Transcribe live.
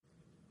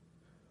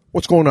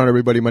What's going on,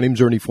 everybody? My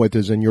name's Ernie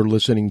Fuentes, and you're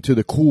listening to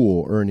the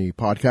Cool Ernie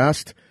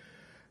podcast.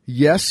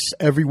 Yes,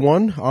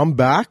 everyone, I'm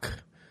back.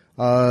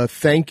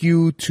 Thank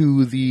you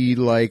to the,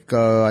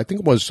 I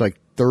think it was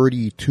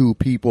 32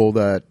 people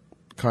that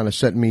kind of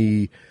sent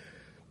me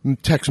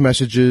text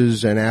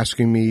messages and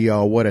asking me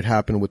what had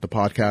happened with the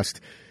podcast.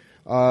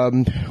 The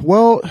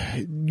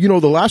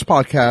last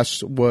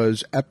podcast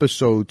was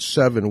episode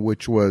 7,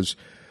 which was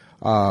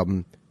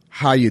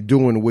How You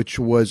Doing, which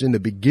was in the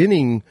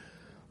beginning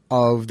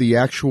of the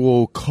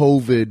actual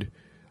COVID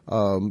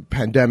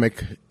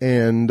pandemic,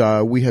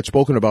 and we had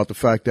spoken about the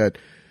fact that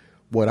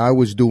what I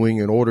was doing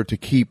in order to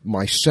keep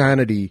my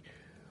sanity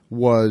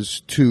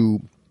was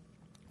to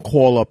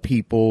call up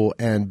people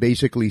and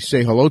basically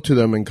say hello to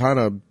them and kind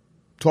of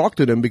talk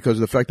to them, because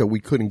of the fact that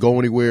we couldn't go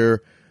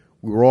anywhere.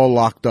 We were all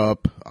locked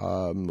up.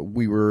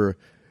 We were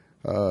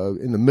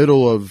in the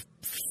middle of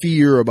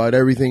fear about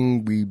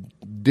everything. We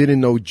didn't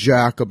know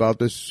jack about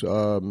this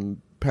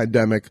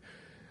pandemic.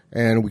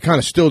 And we kind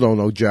of still don't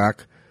know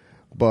jack,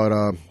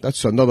 but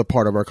that's another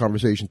part of our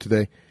conversation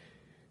today.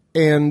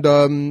 And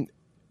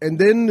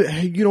then,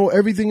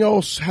 everything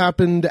else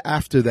happened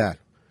after that.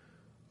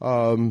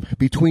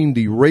 Between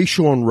the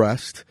racial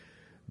unrest,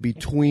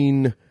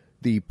 between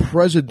the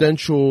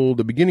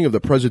beginning of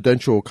the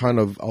presidential kind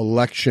of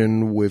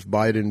election with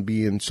Biden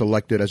being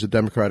selected as a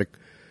Democratic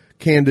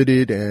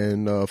candidate,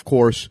 and of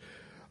course,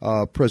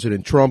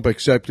 President Trump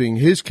accepting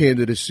his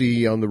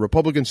candidacy on the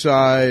Republican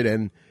side,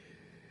 and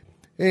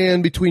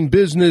between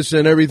business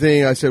and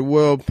everything, I said,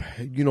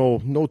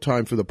 no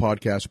time for the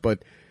podcast,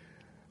 but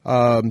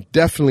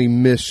definitely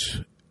miss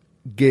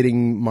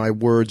getting my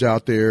words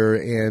out there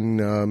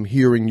and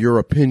hearing your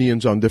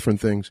opinions on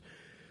different things.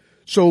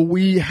 So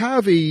we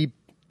have a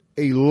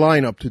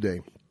lineup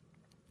today.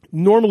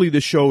 Normally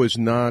this show is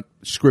not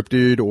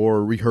scripted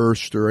or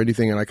rehearsed or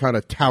anything, and I kind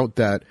of tout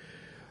that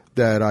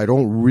I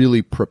don't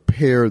really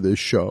prepare this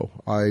show.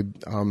 I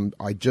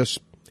just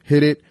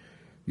hit it.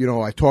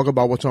 I talk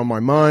about what's on my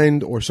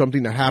mind or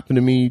something that happened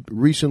to me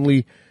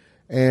recently,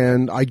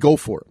 and I go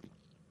for it.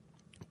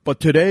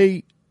 But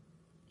today,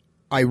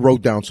 I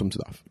wrote down some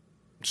stuff.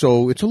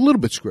 So it's a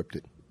little bit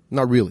scripted.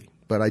 Not really,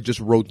 but I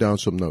just wrote down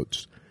some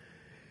notes.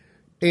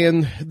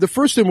 And the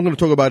first thing we're going to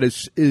talk about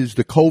is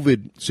the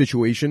COVID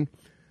situation.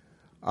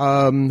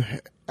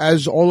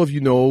 As all of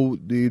you know,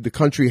 the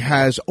country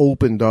has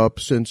opened up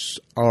since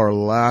our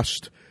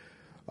last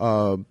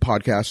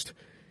podcast.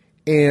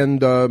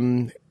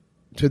 And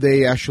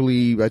today,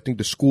 actually, I think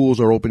the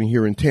schools are opening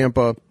here in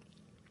Tampa,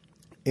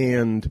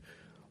 and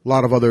a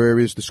lot of other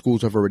areas, the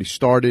schools have already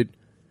started.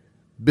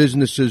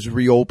 Businesses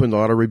reopened, a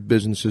lot of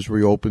businesses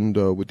reopened,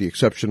 with the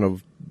exception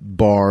of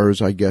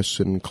bars, I guess,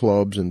 and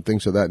clubs and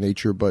things of that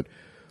nature, but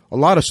a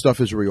lot of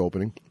stuff is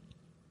reopening.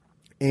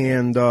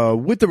 And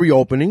with the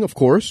reopening, of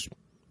course,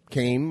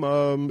 came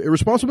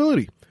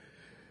irresponsibility.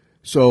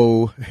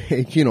 So,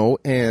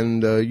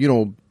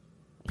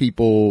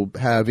 people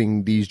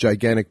having these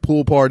gigantic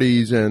pool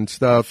parties and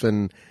stuff,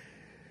 and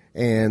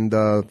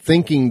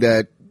thinking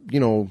that,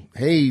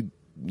 hey,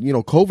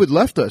 COVID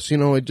left us,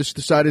 it just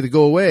decided to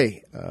go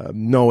away.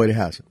 No, it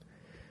hasn't.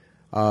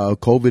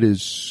 COVID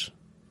is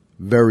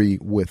very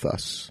with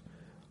us.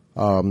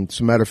 As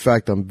a matter of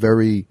fact, I'm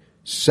very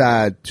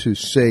sad to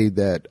say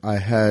that I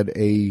had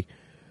a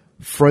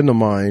friend of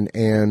mine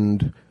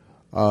and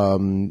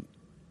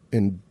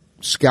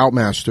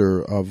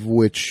Scoutmaster, of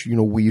which,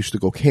 we used to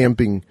go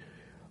camping.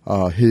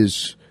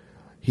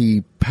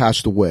 He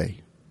passed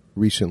away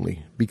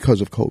recently because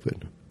of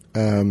COVID.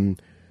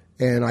 And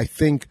I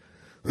think,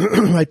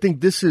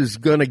 this is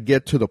gonna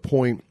get to the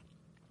point.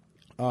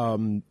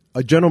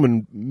 A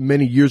gentleman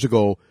many years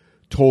ago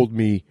told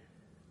me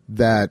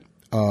that,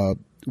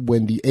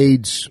 when the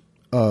AIDS,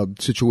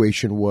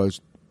 situation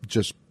was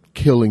just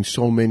killing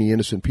so many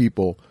innocent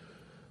people,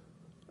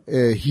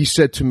 he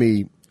said to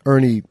me,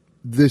 Ernie,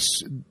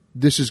 this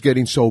is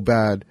getting so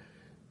bad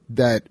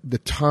that the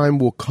time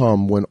will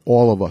come when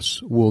all of us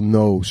will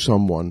know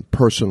someone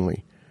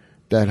personally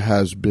that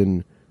has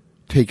been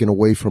taken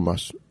away from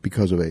us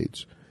because of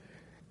AIDS.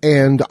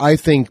 And I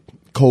think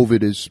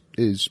COVID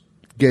is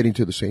getting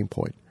to the same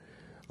point.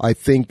 I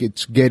think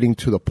it's getting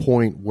to the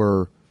point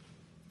where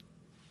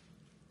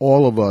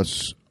all of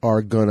us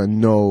are going to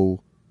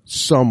know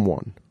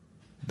someone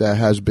that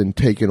has been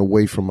taken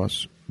away from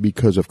us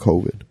because of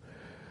COVID.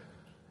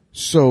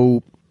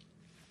 So,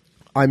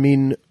 I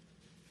mean,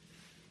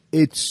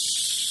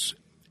 it's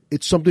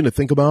something to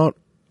think about,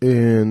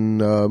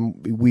 and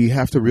we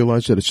have to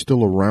realize that it's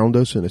still around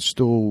us and it's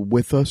still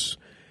with us,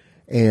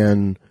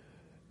 and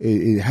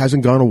it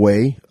hasn't gone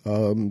away,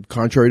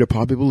 contrary to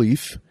popular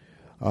belief.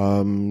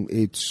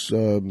 It's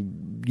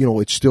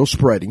still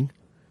spreading.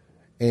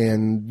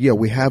 And yeah,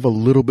 we have a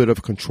little bit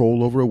of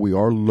control over it. We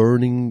are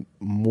learning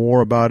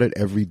more about it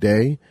every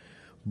day.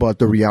 But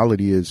the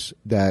reality is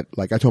that,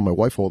 like I tell my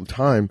wife all the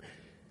time,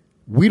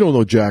 we don't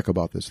know jack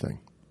about this thing.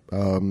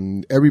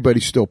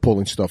 Everybody's still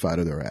pulling stuff out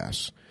of their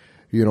ass.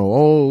 You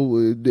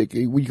know,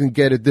 we can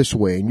get it this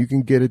way and you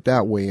can get it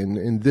that way.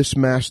 And this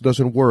mask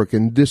doesn't work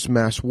and this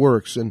mask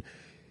works. And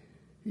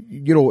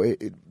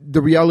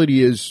the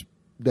reality is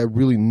that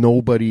really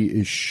nobody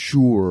is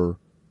sure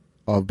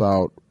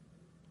about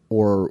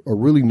or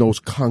really knows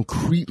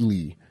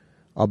concretely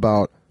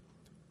about,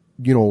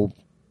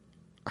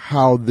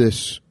 how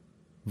this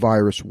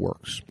virus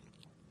works.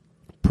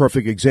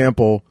 Perfect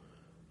example,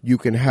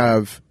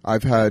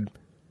 I've had,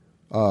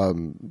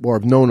 or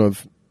I've known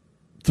of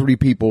 3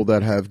 people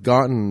that have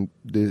gotten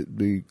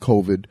the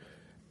COVID,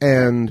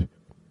 and,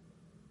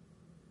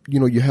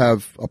 you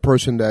have a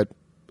person that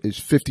is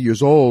 50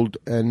 years old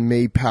and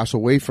may pass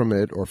away from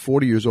it, or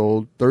 40 years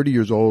old, 30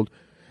 years old.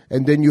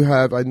 And then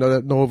I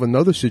know of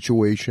another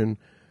situation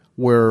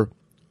where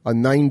a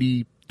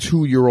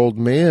 92-year-old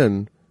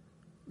man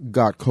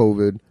got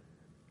COVID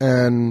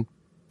and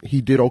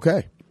he did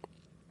okay.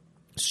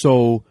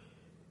 So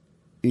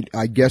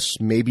I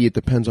guess maybe it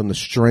depends on the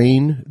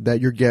strain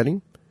that you're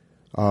getting.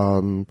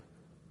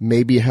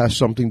 Maybe it has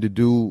something to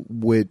do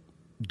with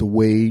the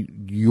way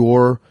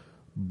your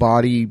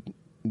body,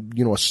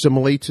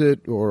 assimilates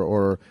it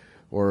or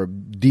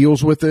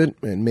deals with it,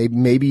 and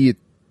maybe it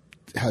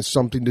has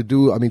something to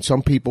do. I mean,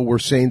 some people were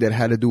saying that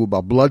had to do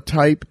about blood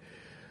type.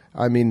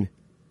 I mean,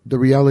 the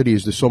reality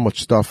is there's so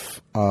much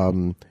stuff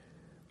on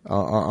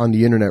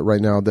the internet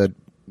right now that,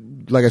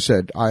 like I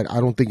said, I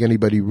don't think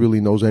anybody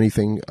really knows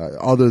anything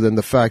other than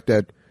the fact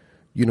that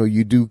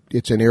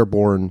it's an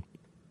airborne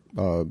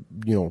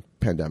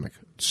pandemic.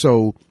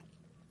 So,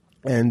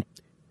 and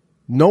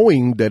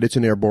knowing that it's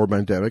an airborne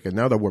pandemic, and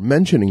now that we're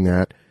mentioning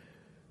that,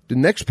 the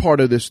next part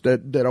of this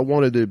that I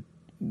wanted to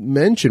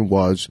mention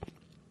was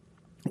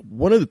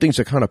one of the things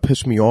that kind of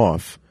pissed me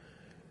off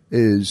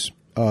is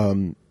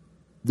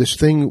this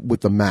thing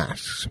with the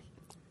masks.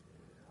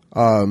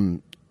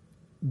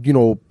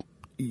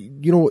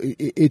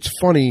 It's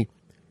funny.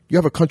 You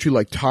have a country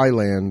like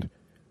Thailand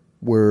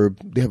where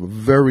they have a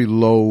very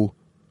low,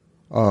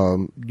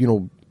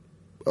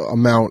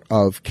 amount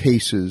of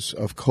cases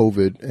of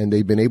COVID, and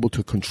they've been able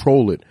to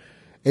control it.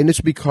 And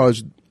it's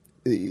because,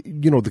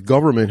 the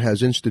government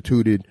has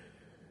instituted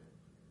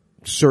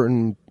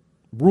certain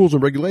rules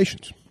and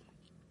regulations.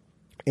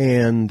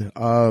 And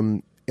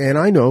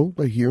I know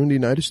that here in the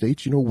United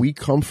States, we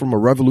come from a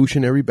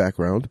revolutionary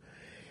background,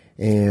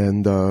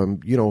 and,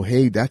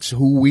 hey, that's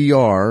who we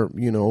are,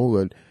 you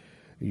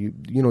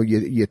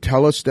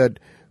tell us that,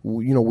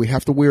 we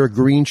have to wear a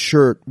green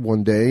shirt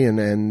one day,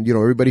 and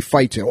everybody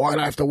fights it. Why do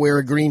I have to wear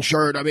a green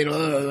shirt? I mean,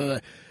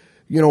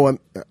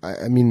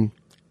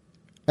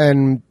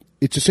 and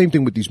it's the same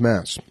thing with these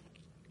masks.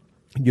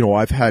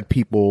 I've had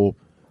people,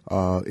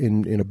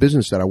 in a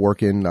business that I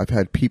work in, I've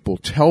had people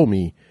tell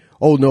me,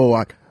 oh no,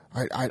 I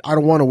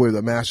don't want to wear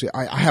the mask.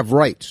 I have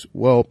rights.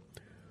 Well,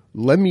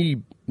 let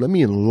me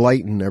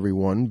enlighten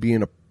everyone,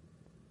 being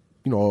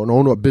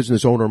a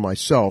business owner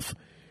myself.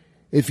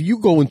 If you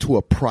go into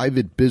a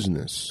private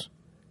business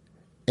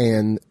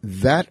and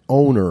that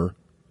owner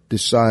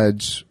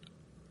decides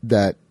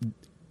that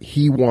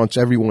he wants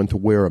everyone to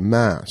wear a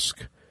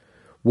mask,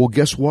 well,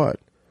 guess what?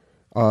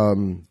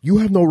 You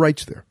have no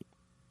rights there.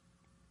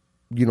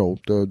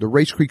 The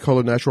race, creed,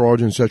 color, national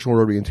origin, sexual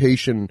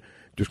orientation,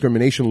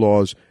 discrimination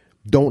laws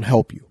don't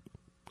help you.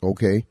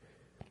 Okay?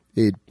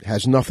 It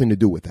has nothing to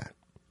do with that.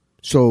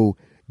 So,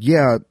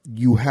 yeah,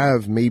 you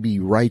have maybe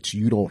rights.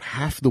 You don't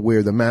have to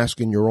wear the mask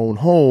in your own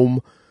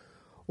home,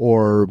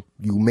 or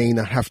you may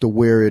not have to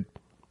wear it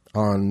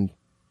on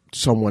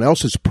someone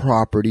else's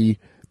property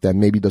that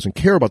maybe doesn't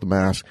care about the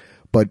mask.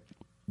 But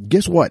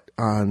guess what?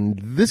 On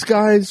this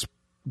guy's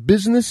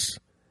business,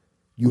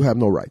 you have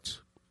no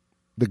rights.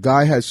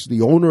 The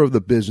owner of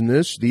the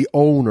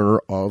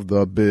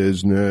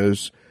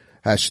business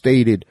has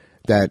stated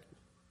that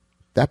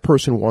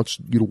person wants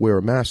you to wear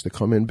a mask to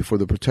come in for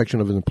the protection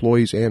of his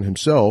employees and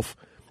himself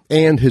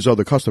and his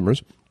other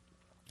customers.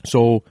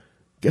 So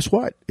guess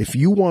what? If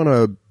you want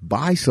to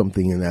buy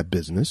something in that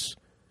business,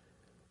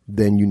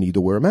 then you need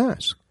to wear a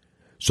mask.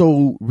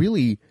 So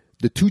really,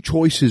 the two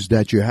choices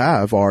that you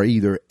have are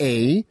either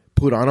A,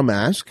 put on a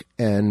mask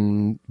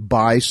and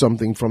buy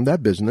something from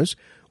that business,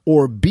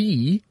 or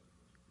B,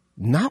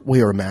 not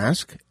wear a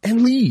mask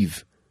and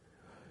leave.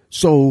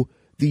 So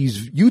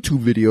these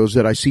YouTube videos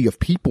that I see of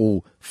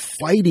people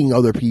fighting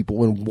other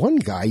people, and one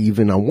guy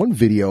even on one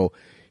video,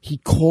 he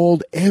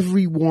called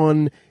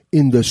everyone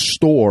in the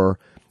store.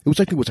 It was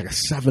like a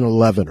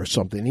 7-Eleven or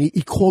something.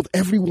 He called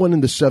everyone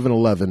in the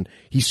 7-Eleven.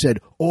 He said,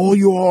 all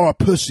you are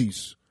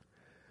pussies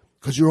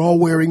because you're all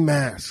wearing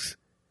masks.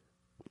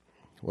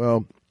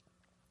 Well,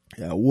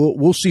 yeah,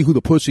 we'll see who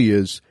the pussy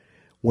is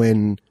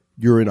when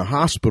you're in a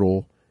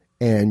hospital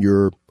and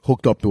you're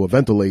hooked up to a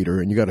ventilator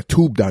and you got a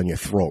tube down your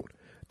throat.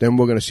 Then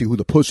we're going to see who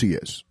the pussy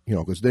is,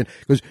 because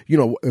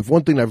if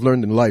one thing I've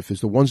learned in life is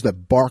the ones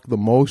that bark the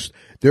most,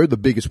 they're the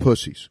biggest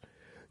pussies.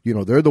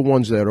 They're the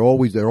ones that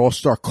they all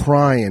start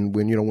crying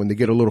when they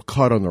get a little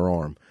cut on their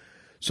arm.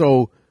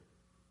 So,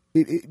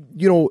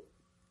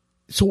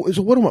 so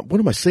what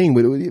am I saying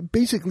with it?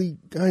 Basically,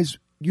 guys,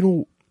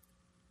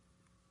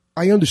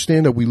 I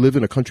understand that we live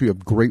in a country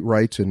of great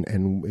rights and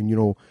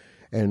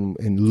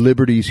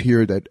liberties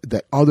here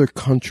that other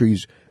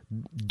countries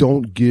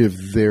don't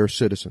give their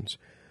citizens.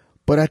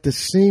 But at the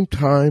same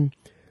time,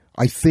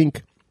 I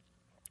think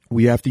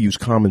we have to use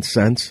common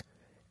sense,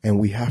 and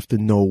we have to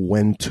know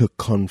when to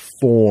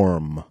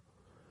conform.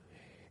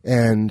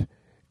 And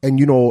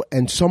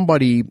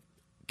somebody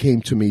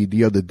came to me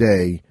the other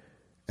day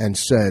and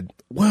said,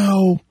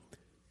 well,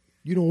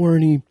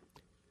 Ernie,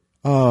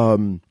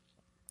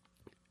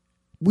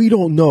 we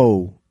don't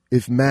know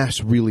if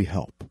masks really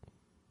help.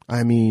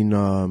 I mean,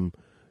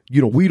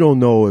 we don't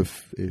know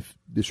if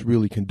this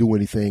really can do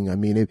anything. I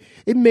mean,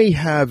 it may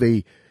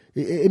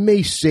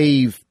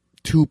save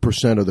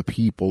 2% of the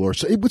people, or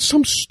with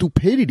some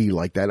stupidity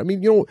like that. I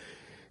mean,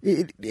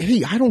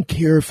 hey, I don't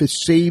care if it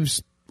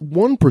saves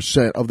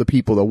 1% of the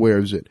people that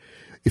wears it.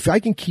 If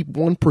I can keep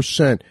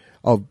 1%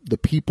 of the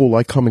people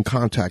I come in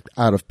contact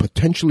out of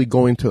potentially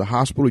going to the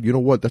hospital, you know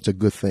what? That's a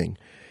good thing.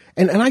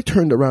 And I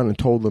turned around and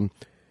told them,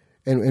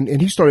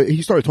 and he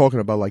started talking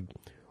about like,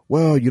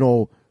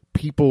 well,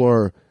 people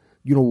are,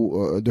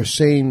 they're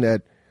saying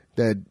that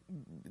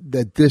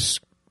this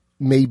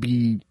may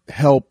be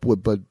help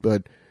with, but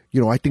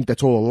I think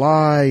that's all a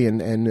lie,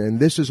 and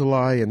this is a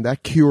lie, and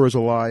that cure is a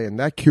lie, and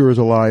that cure is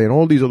a lie, and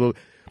all these other.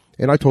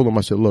 And I told him,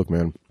 I said, look,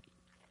 man,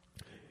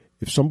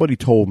 if somebody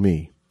tells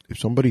me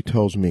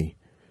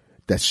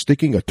that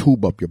sticking a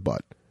tube up your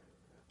butt,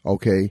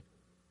 okay,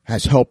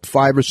 has helped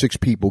 5 or 6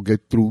 people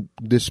get through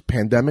this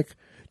pandemic,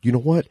 you know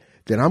what?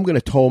 Then I'm going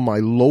to tell my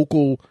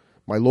local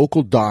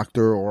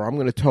doctor, or I'm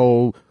going to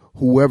tell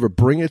whoever,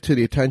 bring it to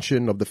the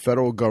attention of the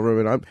federal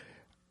government.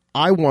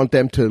 I want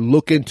them to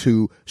look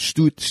into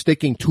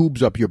sticking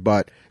tubes up your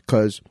butt,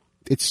 because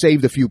it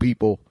saved a few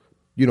people,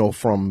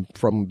 from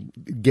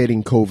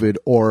getting COVID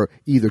or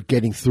either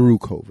getting through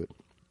COVID.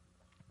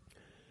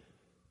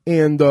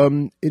 And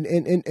the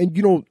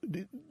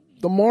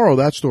moral of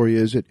that story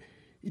is that,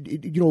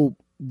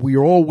 we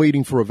are all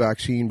waiting for a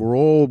vaccine. We're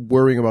all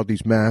worrying about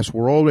these masks.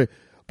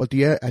 But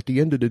at the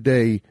end of the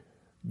day,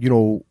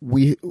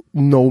 we,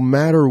 no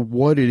matter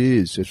what it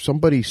is, if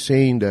somebody's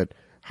saying that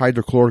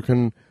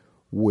hydrochloroquine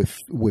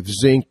with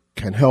zinc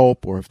can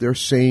help, or if they're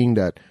saying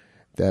that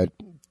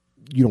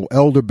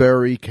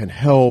elderberry can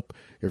help,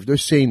 if they're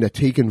saying that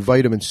taking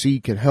vitamin C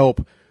can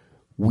help,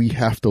 we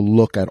have to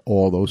look at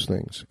all those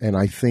things. And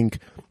I think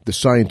the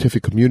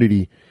scientific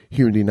community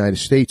here in the United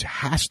States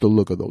has to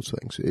look at those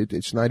things.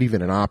 It's not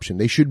even an option.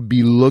 They should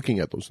be looking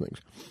at those things,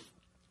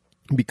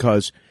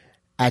 because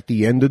at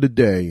the end of the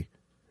day,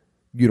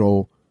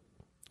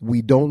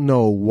 we don't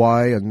know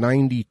why a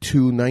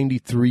 92,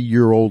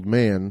 93-year-old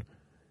man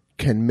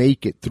can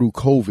make it through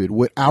COVID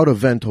without a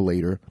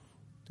ventilator,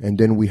 and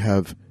then we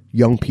have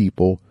young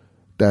people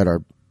that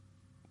are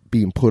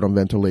being put on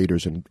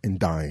ventilators and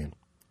dying.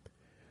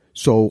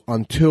 So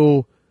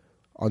until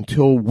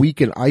we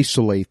can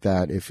isolate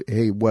that,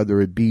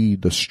 whether it be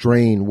the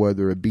strain,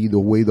 whether it be the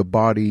way the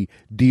body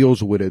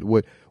deals with it,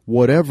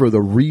 whatever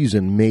the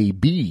reason may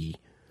be,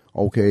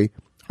 okay,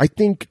 I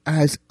think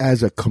as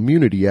a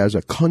community, as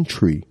a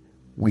country,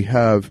 we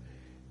have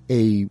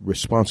a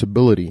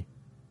responsibility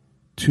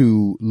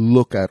to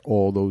look at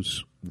all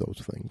those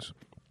things.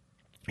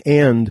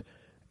 And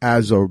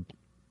as a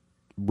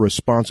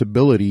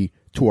responsibility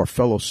to our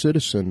fellow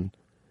citizen,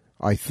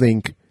 I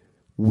think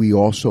we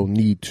also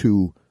need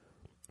to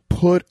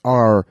put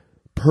our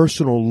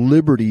personal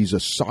liberties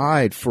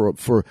aside for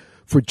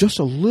just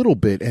a little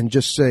bit, and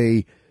just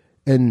say,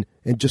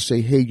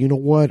 hey, you know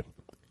what?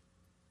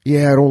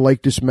 Yeah, I don't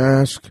like this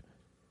mask.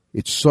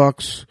 It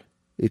sucks.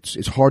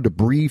 It's hard to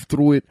breathe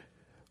through it.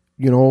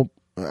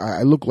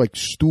 I look like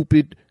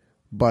stupid,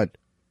 but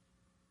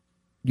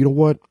you know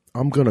what?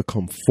 I'm going to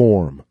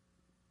conform.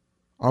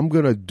 I'm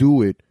going to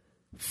do it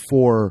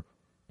for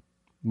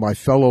my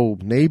fellow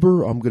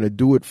neighbor. I'm going to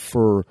do it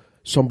for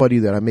somebody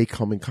that I may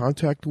come in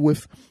contact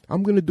with.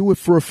 I'm going to do it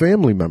for a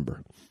family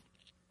member.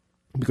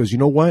 Because you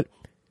know what?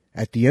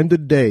 At the end of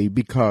the day,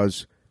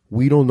 because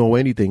we don't know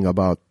anything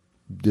about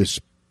this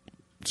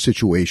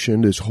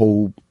situation, this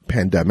whole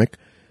pandemic,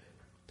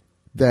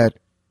 that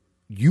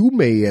you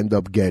may end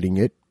up getting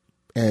it,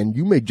 and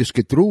you may just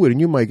get through it, and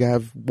you might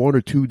have 1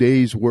 or 2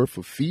 days worth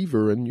of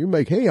fever, and you're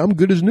like, hey, I'm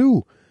good as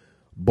new.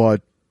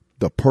 But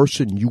the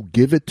person you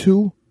give it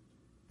to,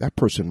 that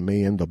person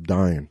may end up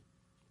dying.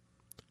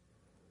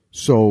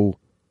 So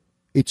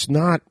it's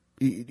not,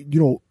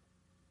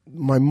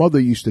 my mother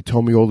used to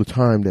tell me all the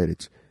time that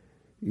it's,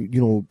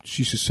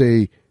 she used to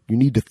say, you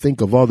need to think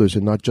of others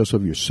and not just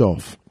of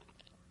yourself.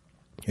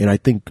 And I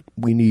think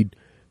we need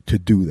to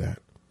do that.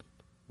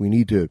 We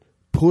need to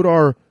put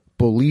our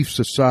beliefs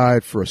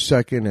aside for a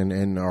second,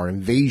 and our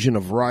invasion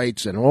of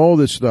rights and all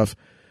this stuff,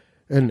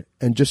 and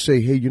just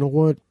say, hey, you know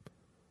what?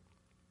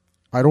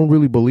 I don't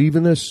really believe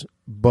in this,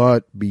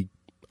 but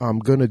I'm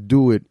going to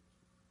do it,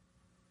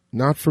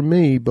 not for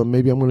me, but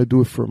maybe I'm going to do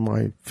it for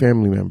my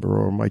family member,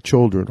 or my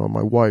children, or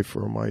my wife,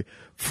 or my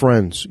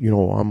friends.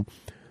 I'm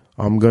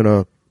going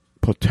to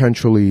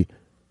potentially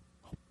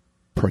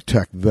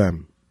protect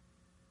them,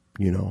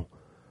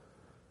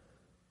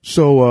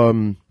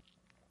 So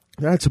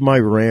that's my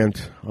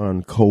rant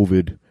on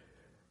COVID.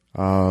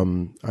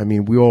 I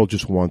mean, we all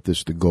just want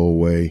this to go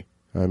away.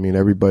 I mean,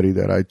 everybody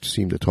that I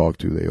seem to talk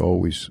to, they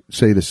always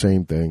say the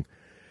same thing.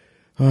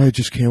 I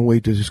just can't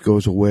wait till this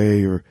goes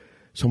away, or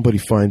somebody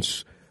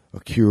finds a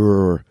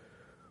cure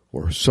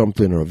or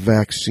something, or a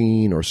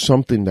vaccine or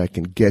something that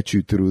can get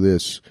you through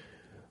this.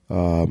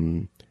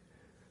 And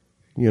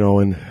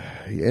to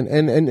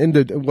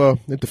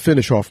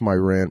finish off my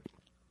rant,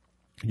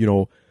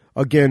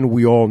 again,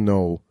 we all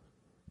know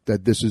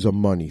that this is a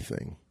money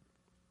thing.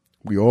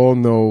 We all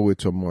know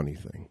it's a money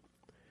thing.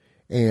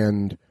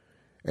 And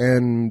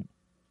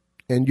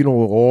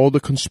all the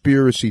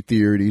conspiracy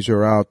theories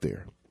are out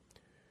there.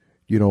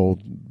 They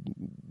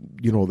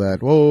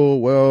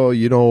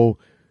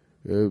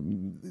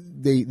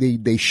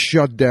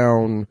shut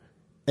down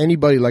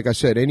anybody, like I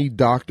said, any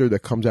doctor that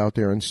comes out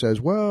there and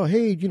says, well,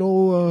 hey,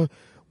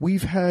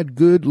 we've had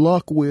good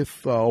luck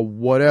with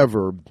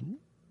whatever,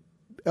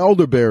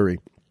 elderberry.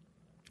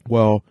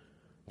 Well,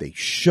 they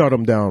shut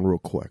them down real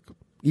quick,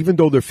 even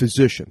though they're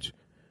physicians,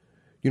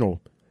 and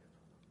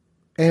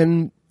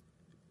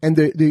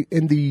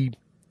the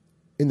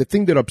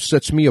thing that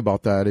upsets me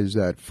about that is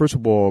that, first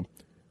of all,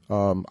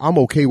 I'm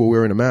okay with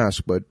wearing a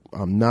mask, but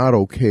I'm not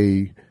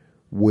okay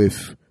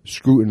with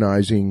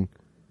scrutinizing,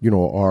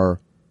 our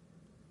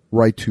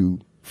right to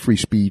free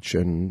speech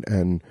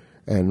and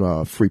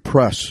free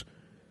press.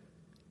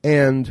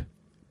 And,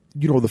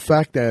 the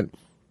fact that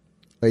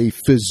a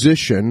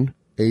physician,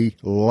 a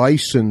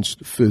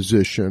licensed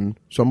physician,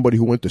 somebody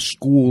who went to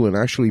school and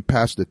actually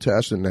passed the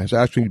test and has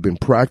actually been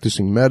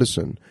practicing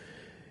medicine,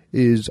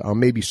 is on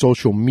maybe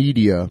social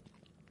media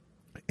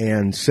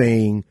and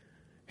saying,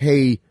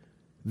 hey,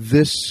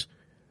 this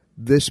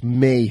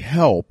may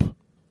help,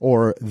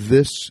 or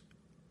this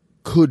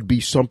could be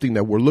something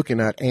that we're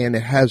looking at, and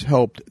it has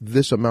helped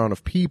this amount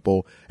of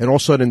people, and all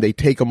of a sudden they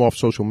take him off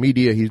social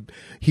media.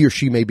 He or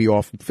she may be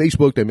off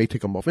Facebook, they may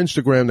take him off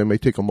Instagram, they may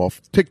take him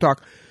off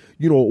TikTok,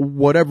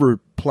 whatever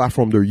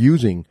platform they're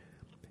using.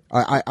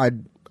 I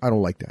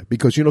don't like that,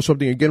 because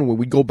something, again, when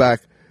we go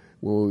back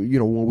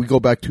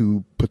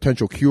to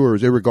potential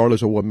cures,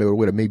 regardless of what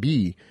it may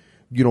be,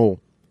 it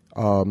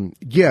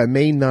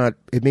may not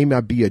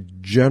be a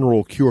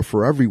general cure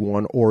for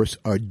everyone, or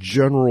a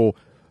general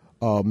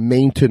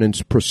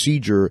maintenance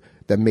procedure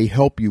that may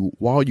help you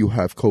while you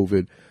have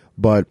COVID,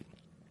 but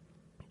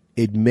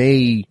it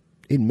may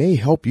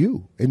help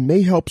you. It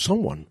may help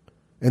someone,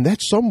 and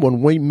that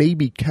someone may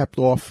be kept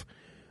off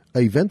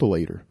a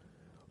ventilator.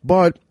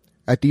 But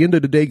at the end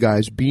of the day,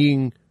 guys,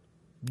 being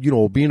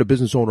a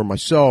business owner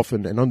myself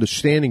and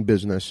understanding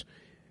business,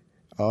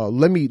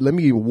 let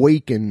me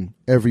awaken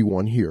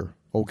everyone here.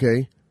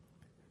 Okay,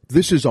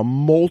 this is a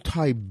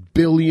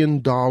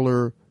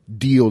multi-billion-dollar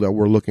deal that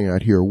we're looking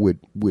at here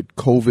with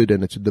COVID,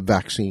 and it's the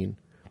vaccine.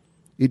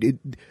 It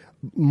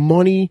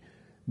money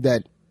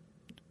that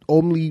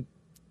only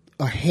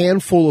a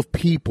handful of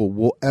people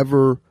will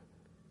ever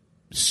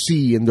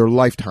see in their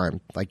lifetime,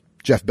 like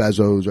Jeff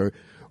Bezos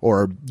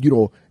or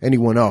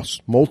anyone else.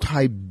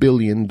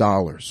 Multi-billion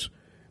dollars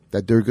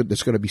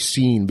that's going to be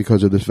seen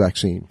because of this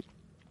vaccine.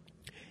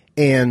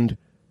 And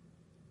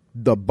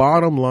the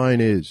bottom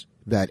line is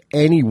that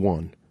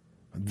anyone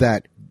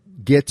that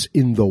gets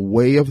in the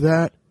way of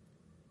that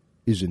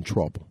is in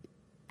trouble.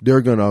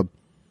 They're gonna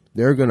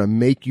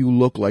make you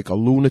look like a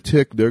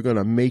lunatic. They're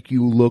gonna make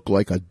you look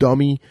like a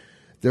dummy.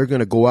 They're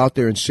gonna go out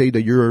there and say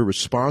that you're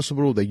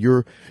irresponsible, that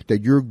you're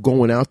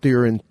going out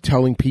there and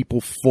telling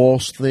people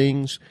false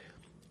things.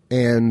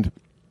 And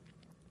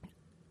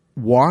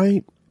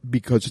why?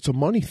 Because it's a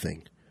money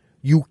thing.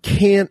 You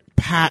can't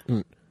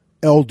patent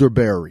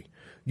elderberry.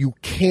 You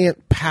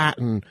can't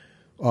patent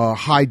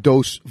high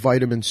dose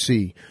vitamin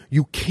C.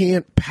 You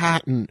can't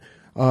patent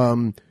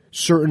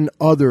certain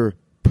other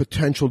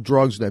potential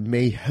drugs that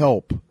may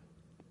help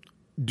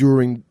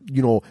during,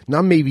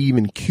 not maybe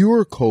even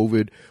cure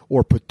COVID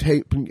or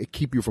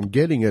keep you from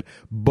getting it,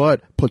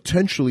 but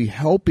potentially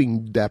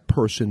helping that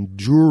person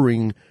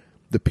during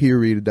the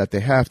period that they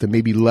have to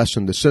maybe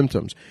lessen the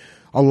symptoms.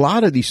 A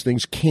lot of these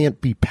things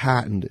can't be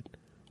patented,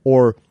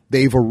 or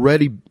they've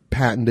already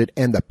patented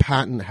and the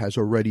patent has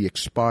already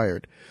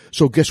expired.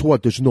 So guess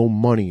what? There's no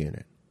money in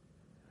it.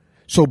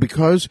 So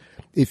because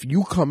if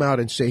you come out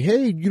and say,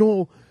 hey,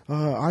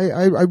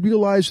 I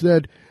realize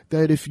that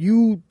if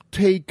you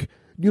take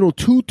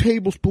 2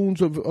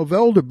 tablespoons of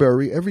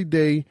elderberry every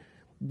day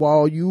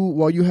while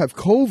you have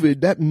COVID,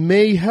 that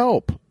may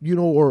help,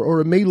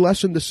 or it may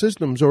lessen the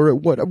symptoms, or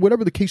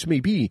whatever the case may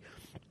be.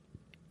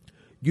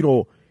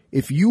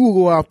 If you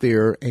go out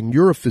there and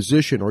you're a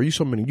physician or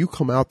you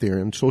come out there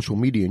in social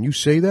media and you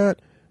say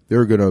that,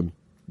 they're gonna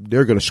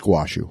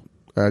squash you.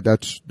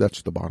 That's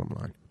the bottom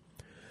line.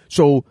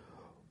 So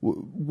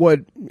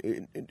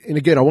and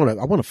again, I want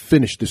to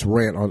finish this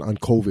rant on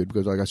COVID,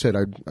 because like I said,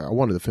 I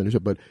wanted to finish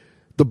it, but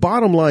the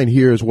bottom line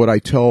here is what I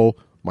tell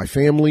my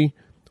family,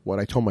 what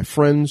I tell my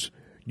friends.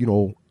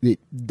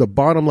 The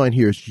bottom line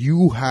here is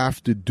you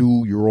have to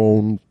do your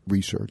own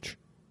research.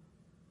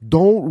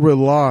 Don't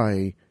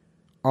rely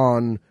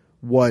on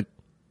what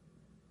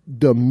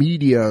the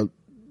media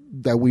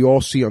that we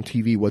all see on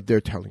TV, what they're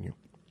telling you.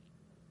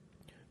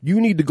 You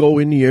need to go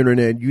in the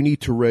internet. You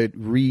need to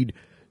read,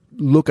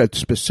 look at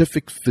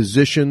specific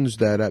physicians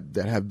that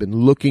have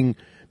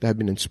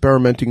been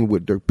experimenting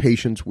with their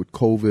patients with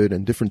COVID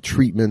and different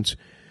treatments.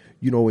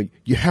 You know,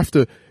 you have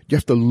to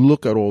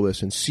look at all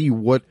this and see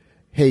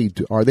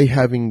are they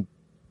having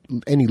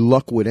any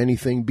luck with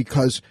anything?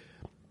 Because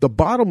the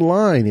bottom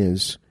line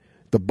is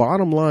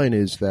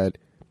that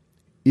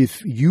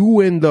if you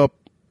end up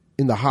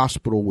in the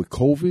hospital with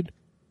COVID,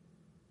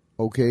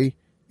 okay,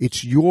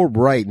 it's your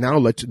right. Now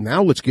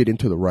let's get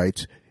into the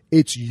rights.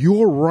 It's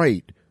your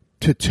right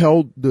to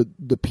tell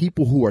the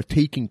people who are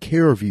taking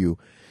care of you,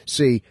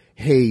 say,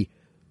 hey,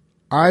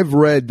 I've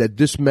read that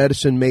this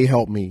medicine may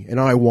help me and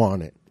I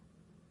want it.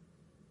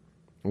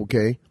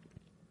 Okay?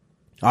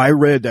 I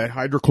read that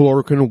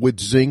hydrochloroquine with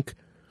zinc,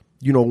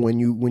 you know, when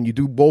you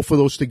do both of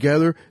those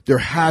together, there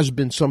has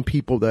been some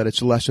people that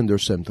it's lessened their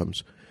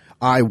symptoms.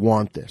 I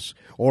want this.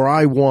 Or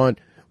I want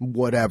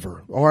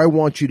whatever. Or I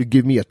want you to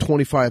give me a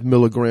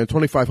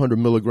 2,500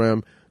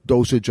 milligram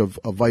dosage of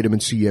vitamin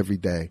C every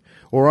day.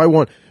 Or I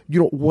want,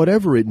 you know,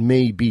 whatever it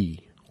may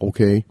be,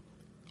 okay?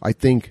 I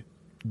think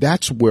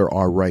that's where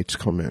our rights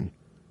come in.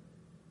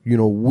 You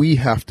know, we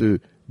have to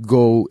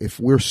go, if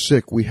we're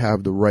sick, we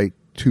have the right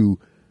to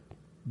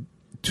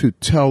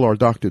tell our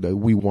doctor that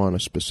we want a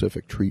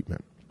specific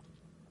treatment.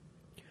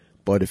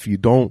 But if you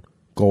don't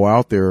go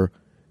out there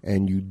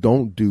and you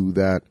don't do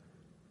that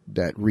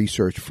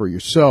research for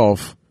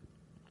yourself,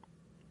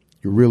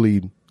 you're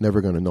really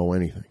never going to know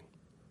anything.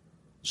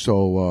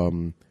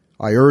 So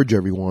I urge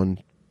everyone,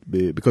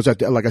 because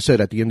like I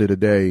said, at the end of the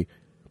day,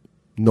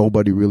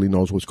 nobody really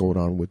knows what's going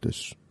on with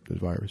this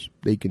virus.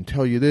 They can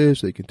tell you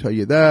this, they can tell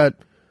you that.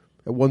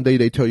 And one day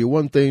they tell you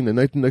one thing, the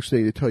next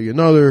day they tell you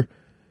another,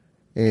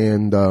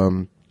 and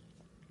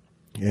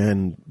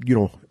you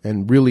know,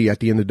 and really at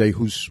the end of the day,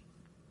 who's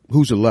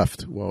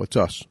left? Well, it's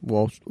us.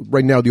 Well,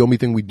 right now the only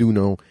thing we do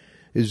know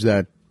is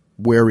that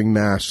wearing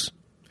masks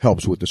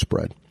helps with the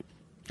spread.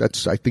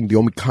 That's, I think, the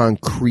only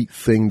concrete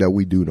thing that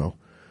we do know.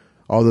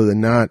 Other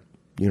than that,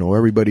 you know,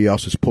 everybody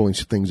else is pulling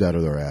things out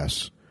of their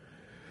ass.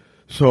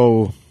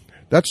 So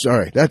that's all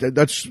right.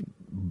 That's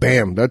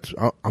bam.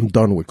 I'm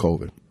done with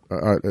COVID.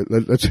 All right,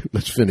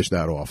 let's finish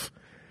that off.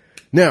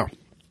 Now,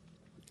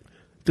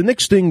 the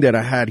next thing that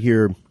I had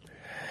here,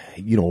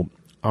 you know,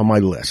 on my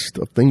list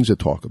of things to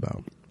talk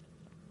about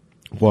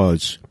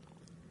was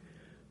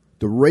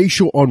the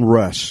racial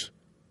unrest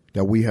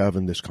that we have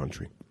in this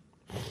country.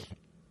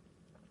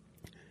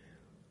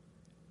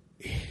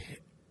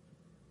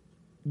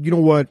 You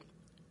know what?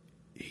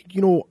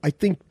 You know, I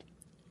think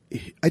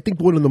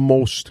one of the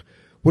most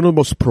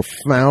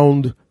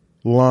profound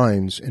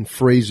lines and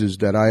phrases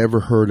that I ever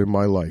heard in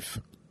my life,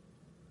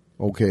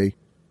 okay,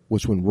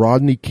 was when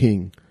Rodney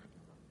King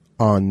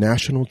on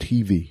national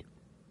TV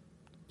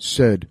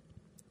said,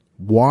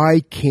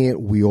 "Why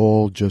can't we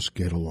all just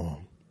get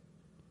along?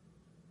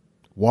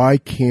 Why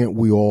can't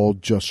we all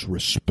just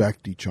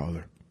respect each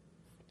other?"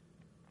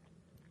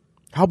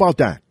 How about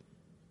that?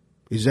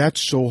 Is that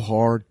so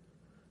hard?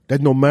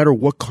 That no matter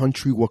what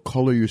country, what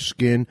color your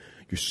skin,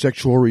 your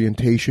sexual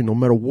orientation, no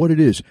matter what it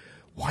is,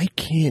 why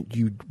can't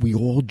we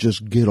all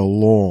just get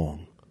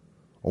along,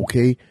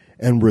 okay,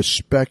 and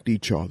respect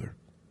each other?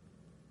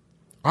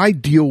 I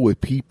deal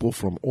with people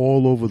from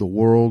all over the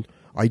world.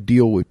 I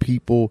deal with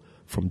people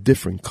from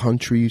different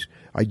countries.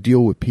 I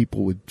deal with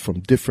people from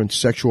different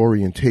sexual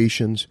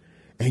orientations.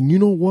 And you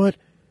know what?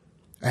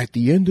 At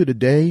the end of the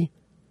day,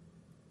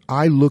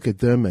 I look at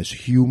them as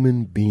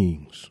human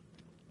beings.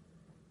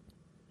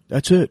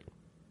 That's it.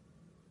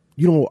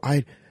 You know,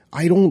 I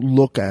don't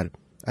look at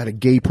a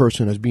gay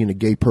person as being a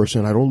gay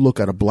person. I don't look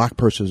at a black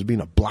person as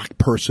being a black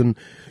person.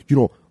 You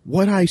know,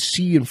 what I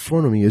see in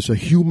front of me is a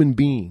human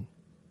being.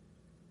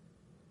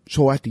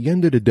 So at the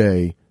end of the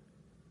day,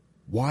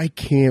 why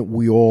can't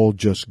we all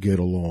just get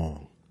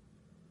along?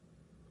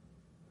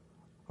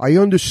 I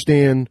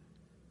understand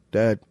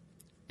that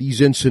these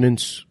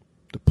incidents,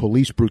 the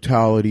police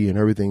brutality and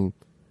everything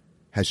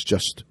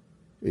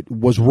it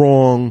was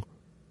wrong,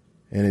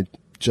 and it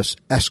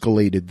just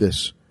escalated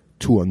this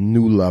to a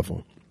new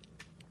level.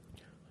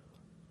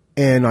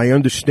 And I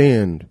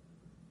understand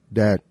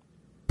that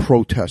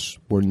protests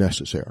were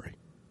necessary.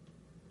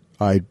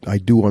 I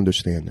do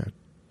understand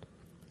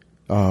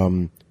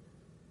that.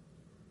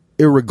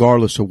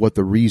 Irregardless of what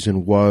the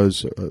reason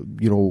was,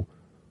 you know,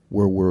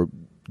 where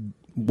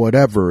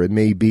whatever it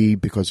may be,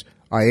 because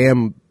I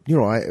am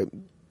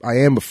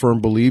a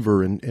firm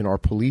believer in our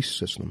police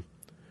system.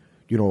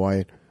 You know,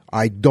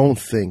 I don't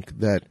think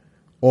that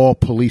all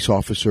police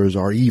officers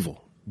are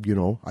evil. You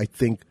know, I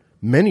think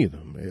many of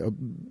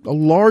them, a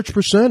large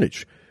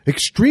percentage,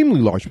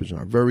 extremely large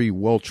percentage, are very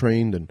well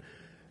trained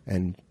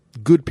and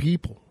good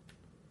people.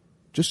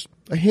 Just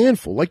a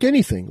handful, like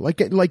anything,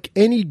 like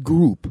any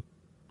group.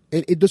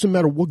 It doesn't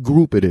matter what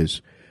group it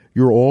is.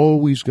 You're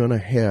always going to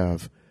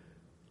have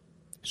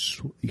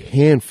a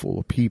handful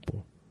of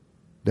people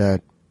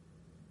that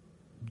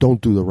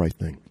don't do the right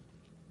thing.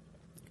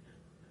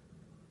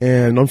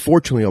 And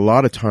unfortunately, a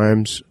lot of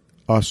times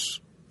us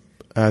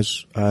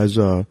as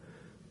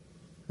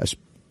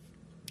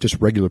just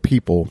regular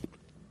people,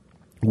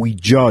 we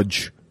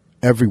judge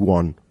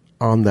everyone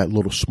on that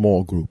little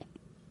small group,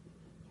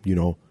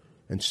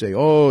 and say,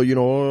 oh,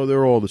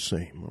 they're all the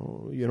same.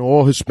 Oh,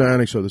 all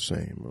Hispanics are the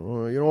same.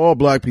 Oh, all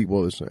black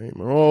people are the same.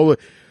 Well,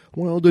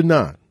 they're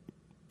not.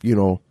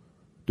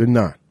 They're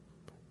not.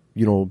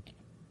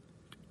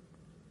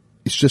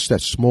 It's just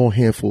that small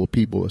handful of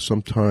people that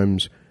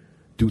sometimes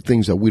do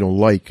things that we don't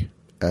like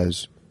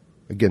as,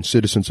 again,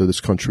 citizens of this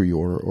country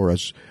or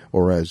as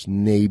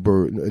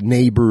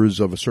neighbors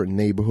of a certain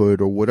neighborhood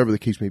or whatever the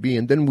case may be.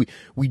 And then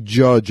we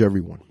judge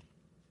everyone.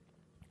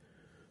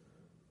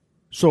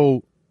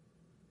 So,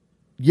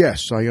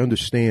 yes, I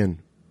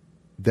understand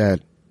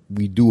that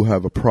we do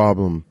have a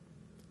problem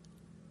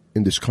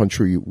in this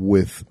country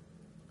with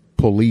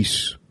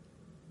police,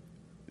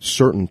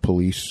 certain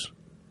police,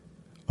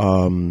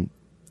 and,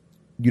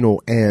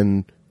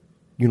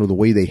 the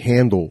way they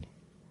handle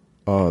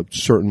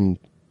certain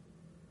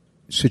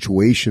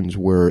situations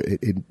where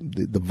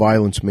the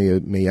violence may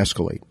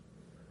escalate.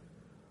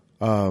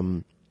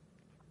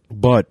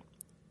 But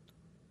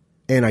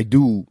I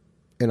do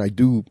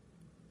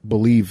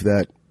believe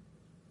that,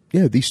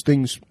 these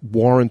things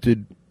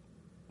warranted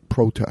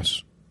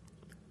protests.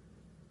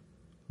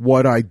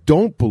 What I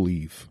don't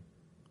believe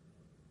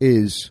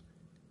is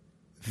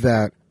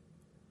that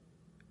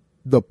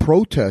the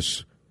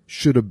protests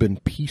should have been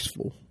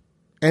peaceful.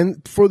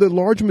 And for the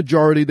large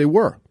majority, they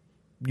were.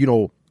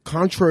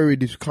 Contrary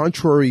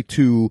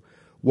to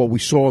what we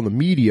saw in the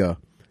media,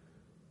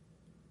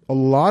 a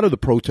lot of the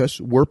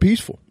protests were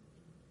peaceful.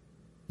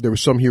 There were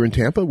some here in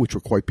Tampa which were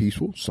quite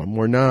peaceful. Some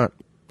were not.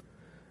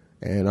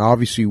 And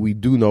obviously we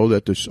do know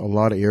that there's a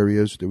lot of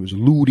areas there was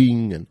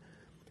looting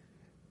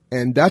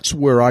and that's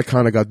where I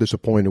kind of got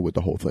disappointed with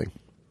the whole thing.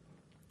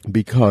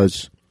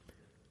 Because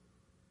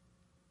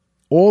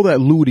all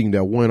that looting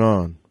that went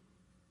on,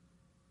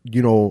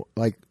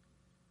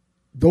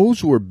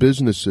 those were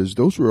businesses,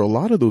 a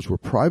lot of those were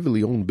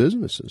privately owned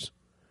businesses.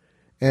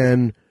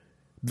 And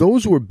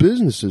those were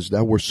businesses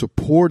that were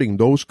supporting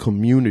those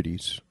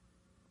communities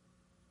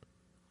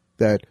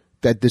that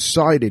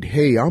decided,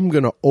 hey, I'm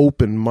going to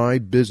open my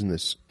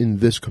business in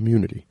this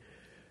community.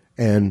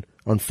 And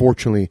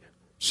unfortunately,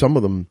 some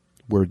of them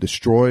were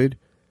destroyed.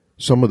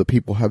 Some of the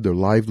people have their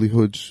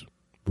livelihoods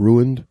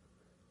ruined,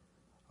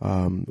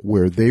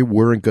 where they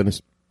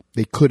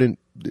couldn't,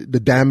 the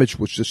damage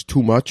was just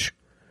too much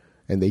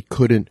and they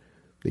couldn't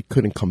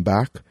come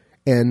back.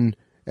 And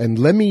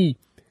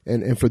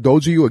for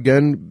those of you,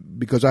 again,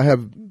 because I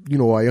have,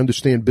 I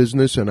understand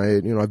business and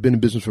I've been in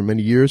business for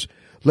many years.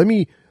 Let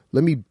me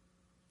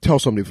tell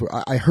somebody.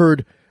 I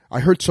heard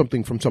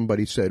something from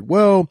somebody said,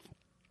 well,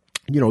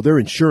 their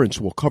insurance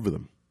will cover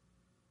them.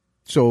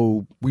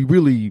 So they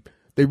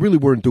really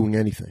weren't doing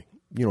anything.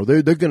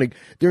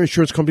 Their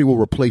insurance company will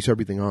replace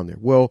everything on there.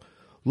 Well,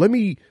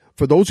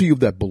 for those of you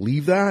that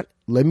believe that,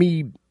 let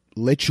me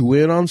let you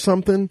in on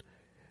something.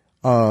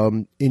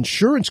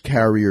 Insurance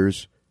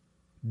carriers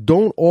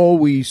don't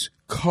always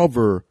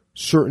cover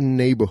certain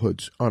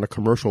neighborhoods on a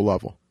commercial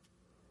level.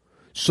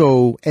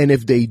 So, and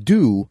if they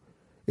do,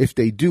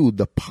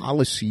 the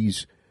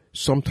policies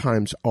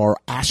sometimes are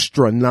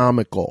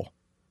astronomical.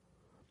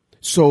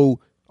 So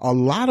a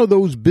lot of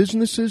those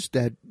businesses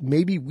that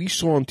maybe we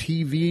saw on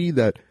TV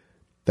that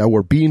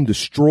were being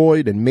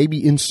destroyed, and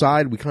maybe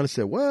inside we kind of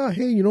said, well,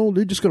 hey,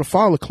 they're just going to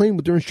file a claim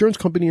with their insurance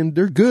company and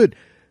they're good.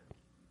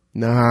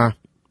 Nah,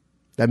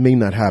 that may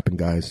not happen,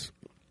 guys.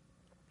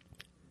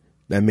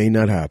 That may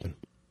not happen.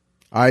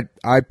 I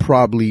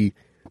probably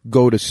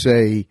go to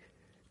say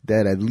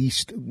that, at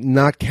least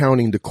not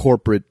counting the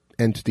corporate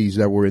entities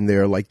that were in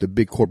there, like the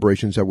big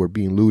corporations that were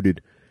being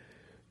looted,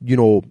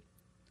 a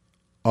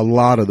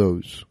lot of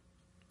those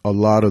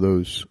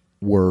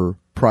were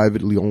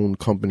privately owned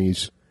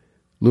companies,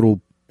 little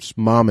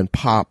mom and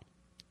pop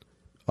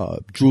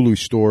jewelry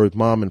stores,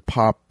 mom and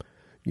pop,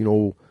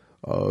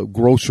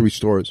 grocery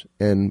stores.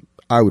 And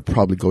I would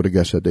probably go to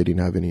guess that they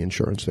didn't have any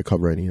insurance to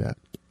cover any of that.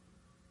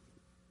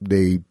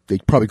 They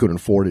probably couldn't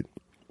afford it,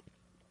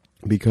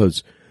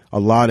 because a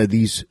lot of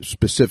these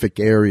specific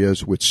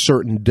areas with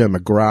certain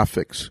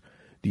demographics,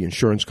 the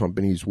insurance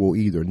companies will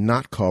either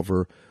not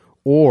cover,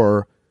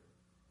 or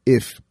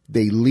if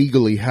they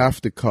legally have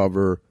to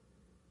cover,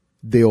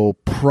 they'll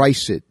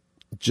price it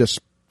just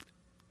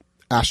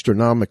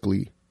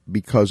astronomically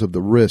because of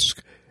the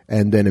risk,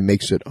 and then it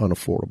makes it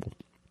unaffordable.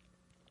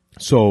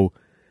 So,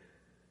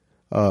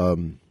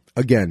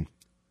 again,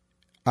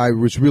 I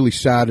was really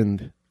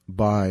saddened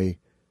by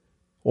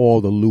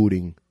all the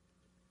looting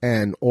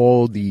and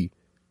all the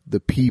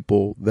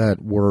people that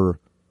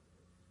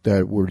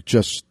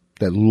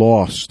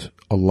lost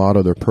a lot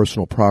of their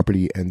personal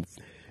property and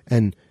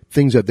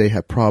things that they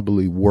had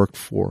probably worked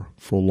for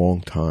a long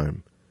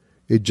time.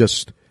 It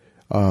just,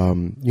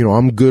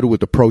 I'm good with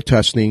the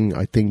protesting.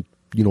 I think,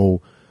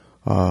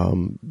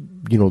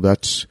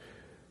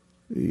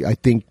 I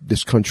think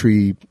this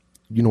country,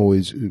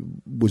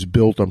 was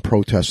built on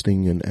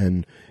protesting,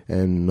 and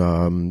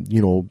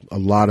a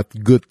lot of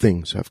good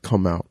things have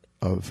come out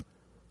of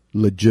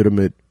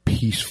legitimate,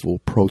 peaceful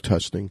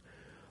protesting.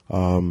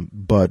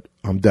 But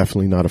I'm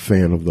definitely not a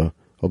fan of the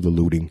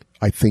looting.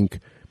 I think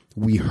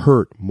we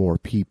hurt more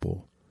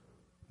people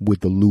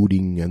with the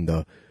looting and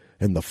the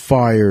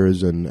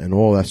fires and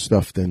all that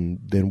stuff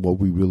than what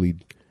we really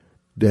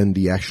than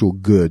the actual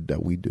good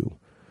that we do.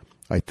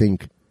 I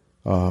think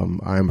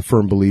I am a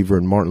firm believer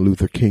in Martin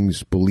Luther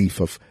King's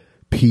belief of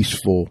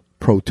peaceful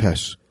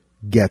protests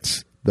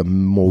gets the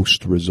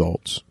most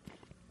results,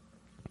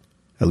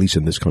 at least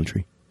in this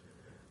country.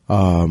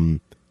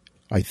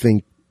 I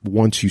think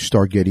once you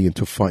start getting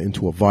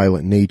into a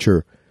violent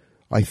nature,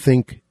 I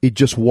think it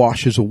just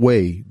washes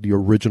away the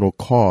original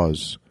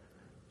cause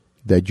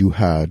that you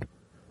had,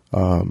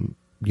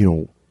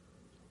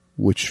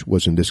 which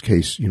was in this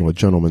case, a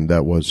gentleman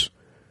that was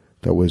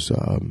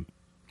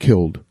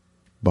killed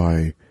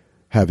by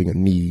having a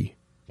knee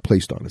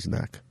placed on his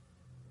neck.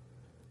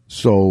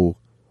 So,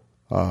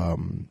 I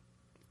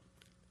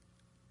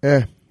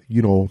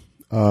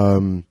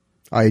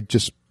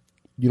just,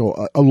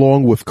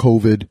 along with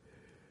COVID,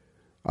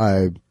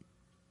 I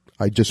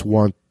just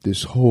want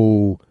this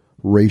whole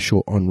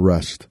racial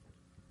unrest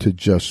to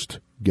just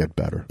get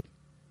better.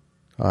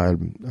 I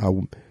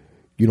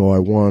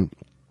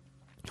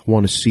want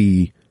to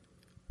see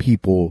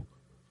people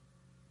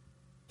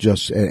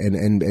just,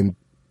 and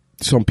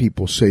some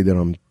people say that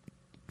I'm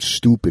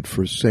stupid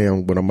for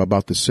saying what I'm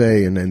about to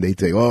say, and then they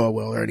say, "Oh,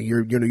 well, Ernie,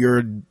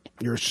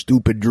 you're a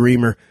stupid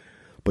dreamer."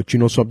 But you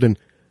know something?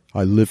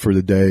 I live for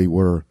the day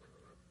where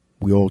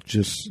we all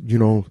just,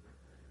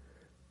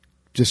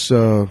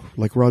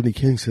 like Rodney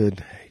King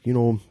said,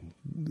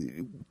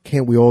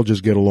 can't we all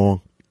just get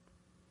along?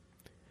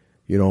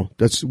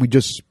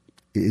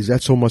 Is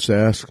that so much to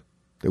ask,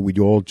 that we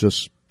all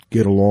just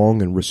get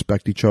along and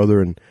respect each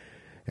other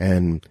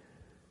and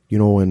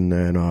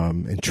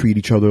treat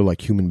each other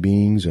like human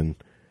beings and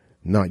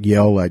not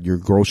yell at your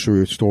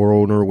grocery store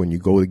owner when you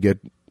go to get,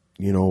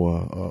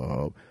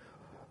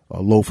 a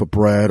loaf of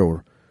bread,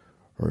 or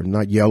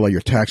not yell at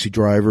your taxi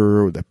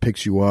driver that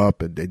picks you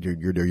up and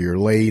you're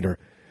late, or,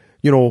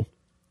 how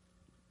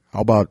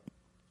about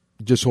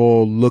just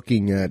all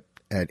looking at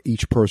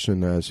each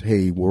person as,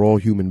 hey, we're all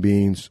human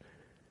beings.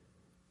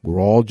 We're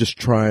all just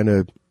trying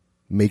to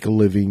make a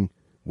living.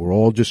 We're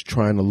all just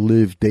trying to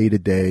live day to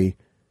day.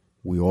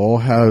 We all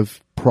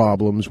have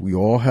problems. We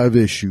all have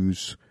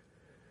issues.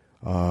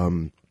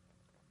 How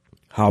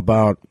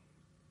about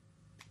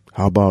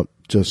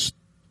just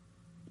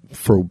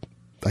for,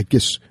 I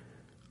guess,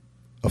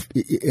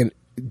 and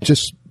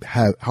just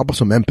how about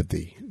some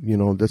empathy?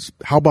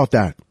 How about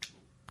that?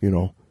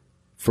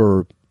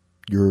 For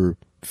your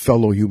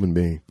fellow human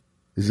being.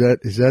 Is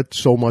that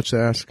so much to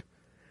ask?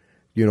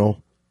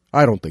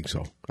 I don't think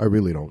so. I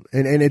really don't.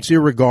 And it's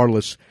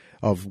irregardless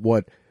of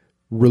what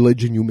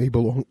religion you may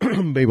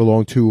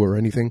belong to or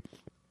anything.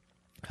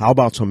 How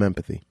about some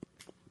empathy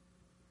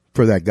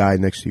for that guy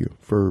next to you,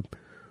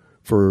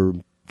 for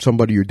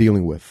somebody you're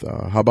dealing with?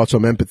 How about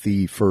some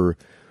empathy for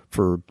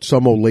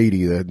some old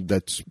lady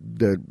that's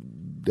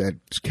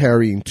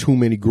carrying too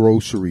many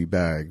grocery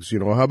bags?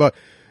 How about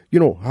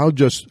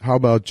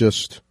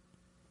just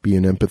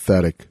being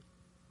empathetic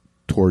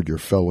toward your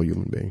fellow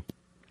human being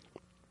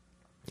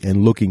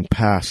and looking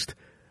past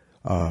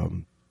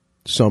some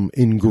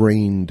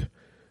ingrained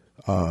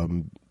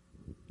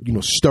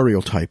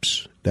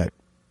stereotypes that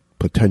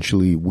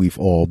potentially we've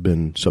all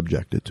been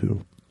subjected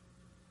to.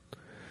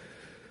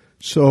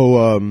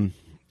 So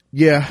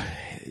that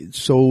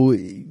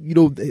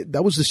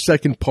was the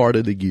second part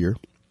of the year.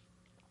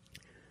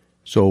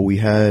 So we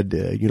had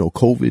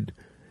COVID,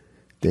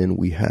 then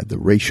we had the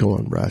racial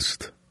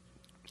unrest,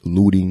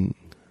 looting,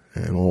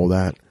 and all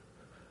that.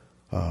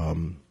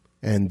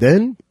 And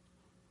then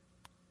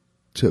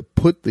to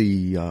put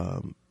the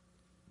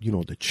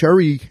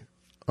cherry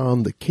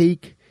on the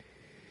cake,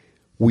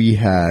 we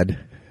had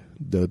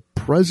the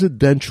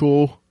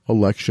presidential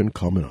election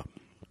coming up.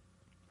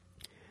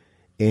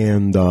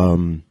 And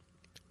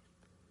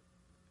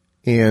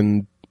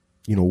Biden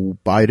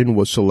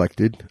was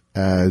selected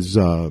as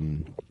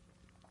the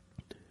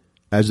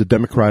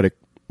Democratic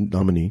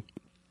nominee.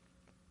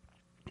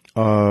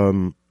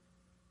 I'm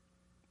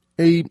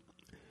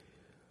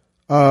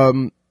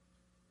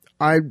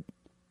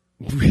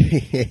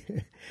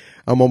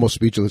almost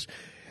speechless.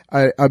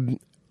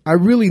 I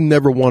really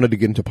never wanted to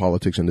get into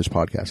politics in this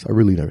podcast. I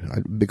really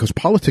never, because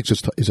politics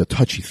is a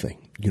touchy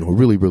thing. It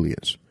really, really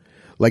is.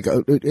 Like,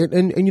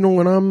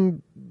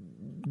 when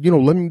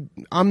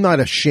I'm not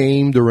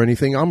ashamed or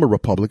anything. I'm a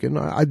Republican.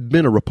 I've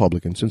been a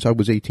Republican since I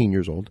was 18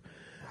 years old.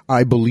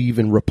 I believe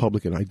in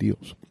Republican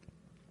ideals.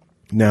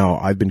 Now,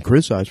 I've been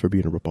criticized for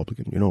being a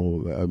Republican.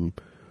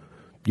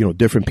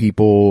 Different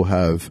people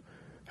have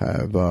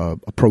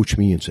approached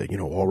me and said,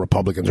 all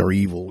Republicans are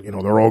evil.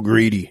 They're all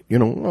greedy. I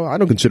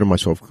don't consider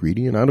myself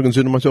greedy, and I don't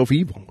consider myself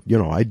evil.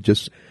 I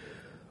just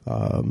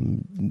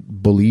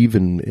believe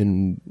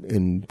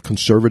in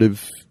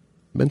conservative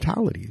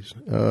mentalities.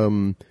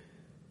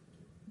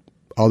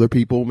 Other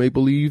people may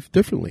believe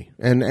differently.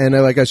 And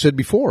like I said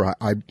before,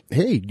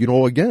 hey,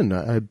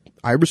 again,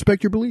 I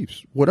respect your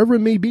beliefs, whatever it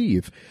may be.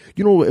 If,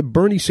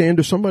 Bernie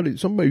Sanders,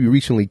 somebody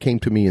recently came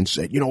to me and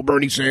said,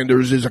 Bernie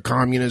Sanders is a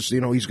communist,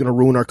 he's going to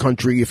ruin our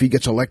country if he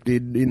gets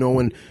elected,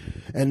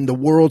 and the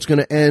world's going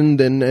to end.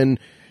 And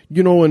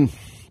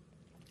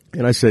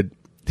I said,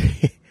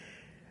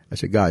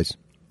 guys,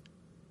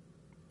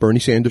 Bernie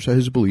Sanders has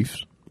his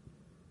beliefs.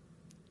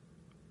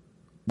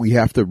 We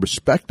have to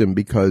respect him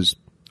because,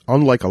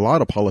 unlike a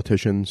lot of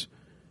politicians,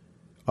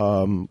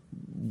 one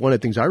of the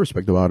things I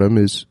respect about him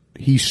is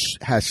he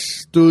has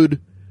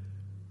stood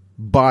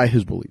by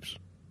his beliefs.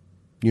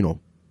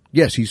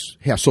 Yes, he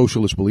has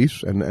socialist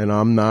beliefs, and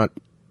I'm not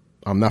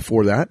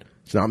for that.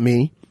 It's not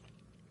me,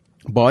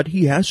 but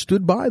he has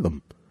stood by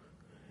them,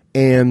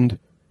 and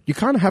you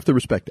kind of have to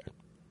respect that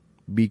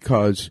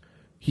because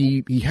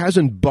he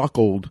hasn't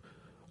buckled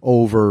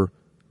over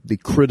the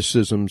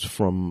criticisms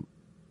from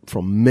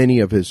many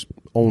of his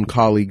own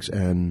colleagues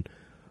and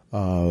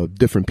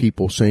different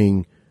people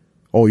saying,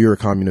 "Oh, you're a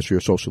communist, you're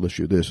a socialist,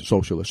 you're this,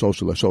 socialist,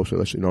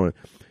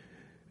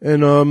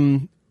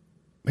 And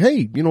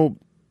hey,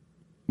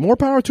 more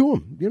power to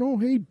him.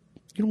 Hey,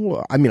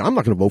 I mean, I'm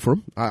not going to vote for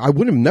him. I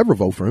wouldn't never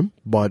vote for him,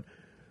 but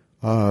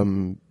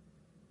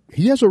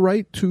he has a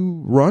right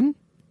to run,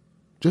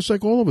 just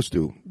like all of us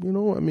do.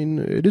 I mean,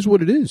 it is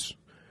what it is.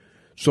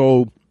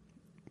 So,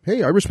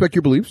 hey, I respect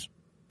your beliefs.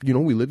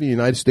 We live in the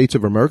United States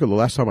of America. The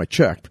last time I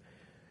checked,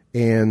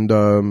 and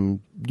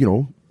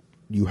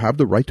you have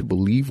the right to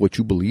believe what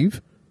you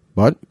believe,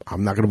 but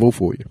I'm not going to vote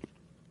for you.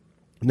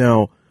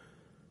 Now,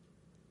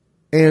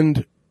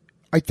 and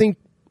I think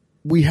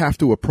we have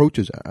to approach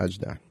it as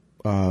that.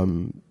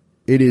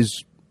 It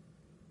is,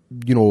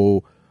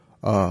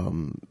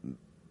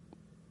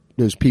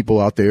 there's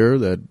people out there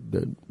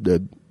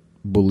that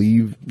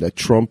believe that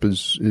Trump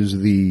is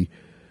the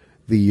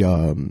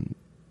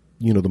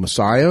the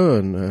Messiah,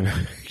 and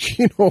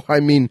I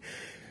mean,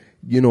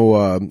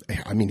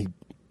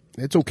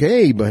 it's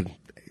okay, but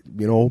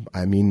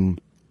I mean,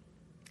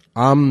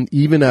 I'm,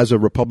 even as a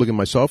Republican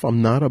myself,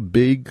 I'm not a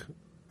big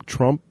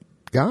Trump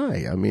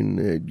guy. I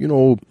mean,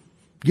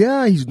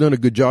 yeah, he's done a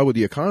good job with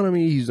the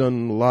economy. He's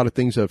done a lot of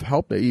things that have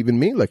helped even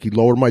me. Like, he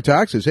lowered my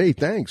taxes. Hey,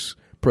 thanks,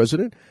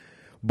 President.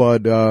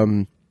 But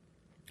am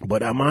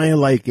I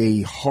like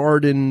a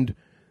hardened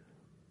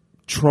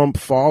Trump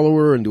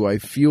follower, and do I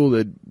feel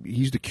that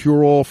he's the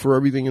cure-all for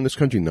everything in this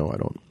country? No, I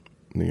don't.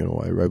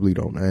 I really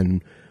don't.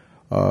 And,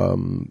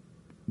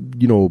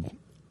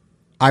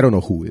 I don't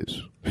know who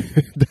is.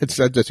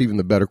 That's even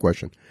the better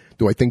question.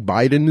 Do I think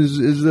Biden is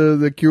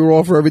the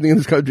cure-all for everything in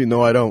this country?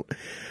 No, I don't.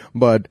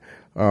 But,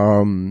 that's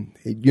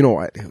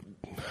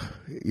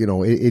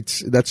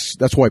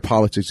why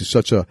politics is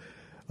such a,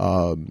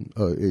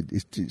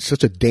 it's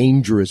such a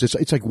dangerous,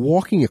 it's like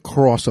walking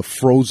across a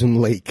frozen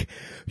lake.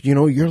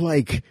 You're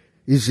like,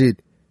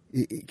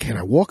 can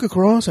I walk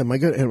across? Am I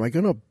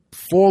gonna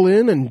fall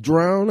in and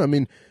drown? I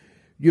mean,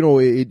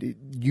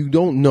 you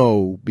don't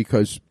know,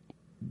 because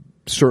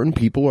certain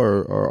people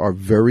are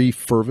very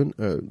fervent,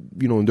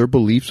 in their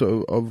beliefs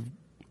of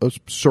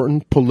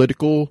certain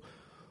political,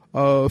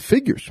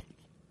 figures.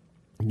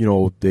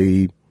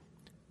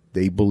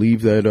 They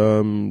believe that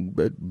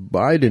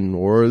Biden,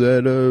 or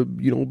that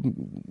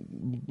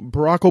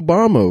Barack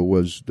Obama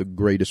was the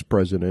greatest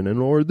president,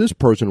 or this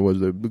person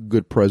was a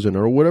good president,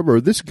 or whatever.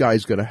 This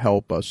guy's going to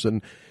help us,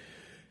 and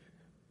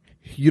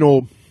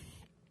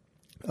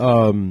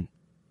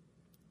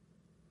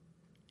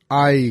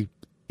I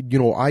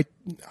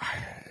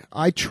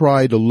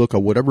try to look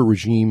at whatever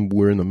regime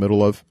we're in the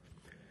middle of.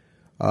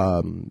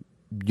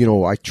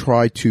 I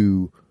try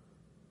to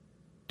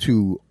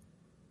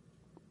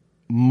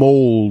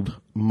mold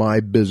my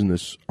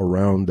business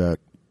around that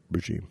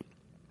regime,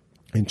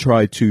 and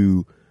try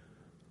to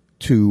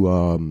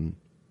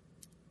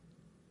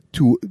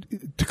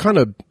kind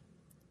of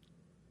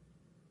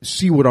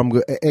see what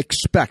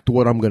expect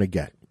what I'm going to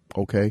get.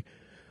 Okay.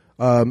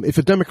 If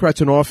a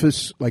Democrat's in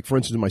office, like for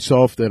instance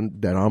myself,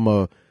 then I'm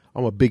a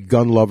big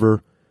gun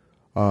lover.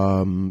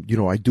 I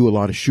do a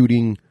lot of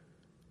shooting.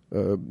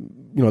 At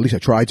least I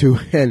try to.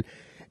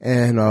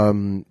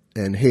 And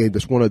hey,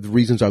 that's one of the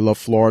reasons I love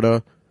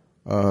Florida.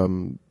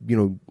 You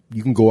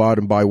can go out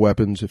and buy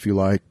weapons if you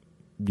like,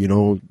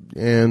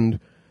 and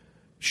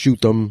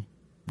shoot them,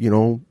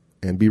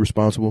 and be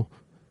responsible.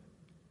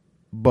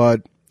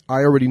 But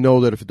I already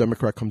know that if a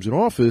Democrat comes in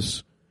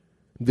office,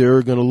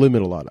 they're going to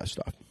limit a lot of that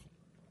stuff.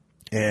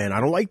 And I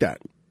don't like that.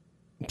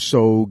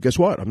 So guess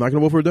what? I'm not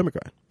going to vote for a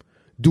Democrat.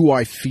 Do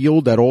I feel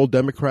that all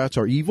Democrats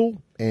are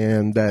evil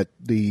and that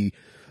the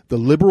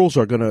liberals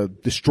are going to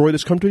destroy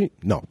this country?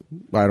 No,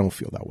 I don't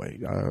feel that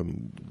way. I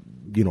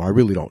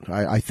really don't.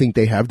 I think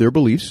they have their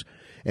beliefs,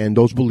 and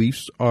those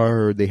beliefs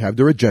they have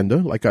their agenda.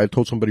 Like I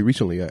told somebody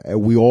recently,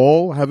 we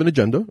all have an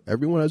agenda.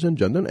 Everyone has an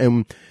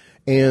agenda,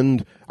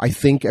 and I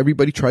think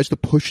everybody tries to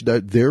push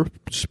their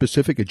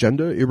specific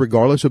agenda,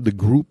 irregardless of the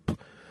group.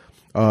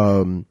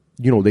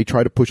 They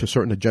try to push a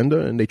certain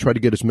agenda, and they try to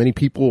get as many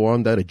people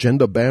on that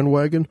agenda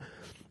bandwagon.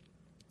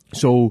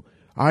 So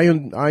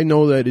I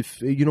know that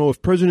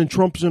if President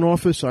Trump's in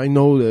office, I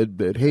know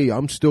that hey,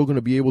 I'm still going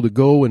to be able to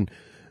go and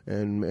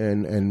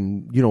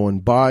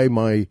buy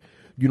my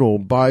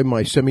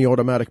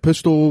semi-automatic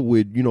pistol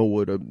with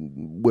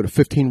a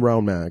 15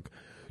 round mag,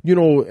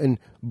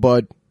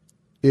 but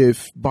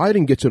if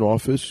Biden gets in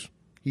office,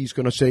 he's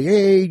going to say,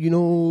 hey,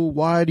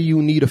 why do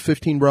you need a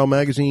 15 round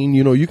magazine?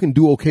 You can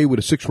do okay with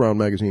a 6 round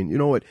magazine. You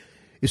know what?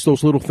 It's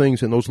those little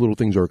things, and those little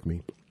things irk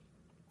me.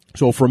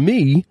 So for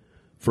me,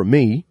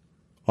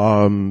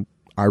 I'd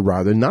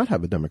rather not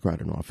have a Democrat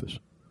in office.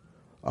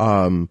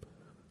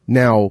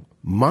 Now,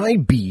 my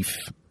beef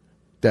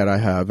that I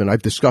have, and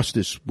I've discussed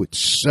this with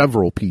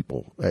several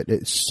people,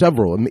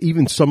 and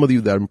even some of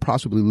you that are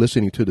possibly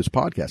listening to this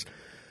podcast,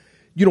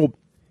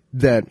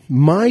 that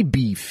my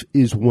beef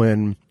is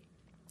when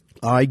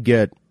I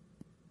get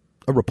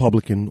a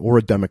Republican or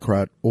a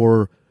Democrat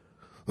or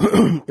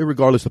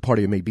regardless of the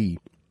party it may be,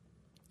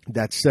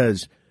 that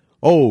says,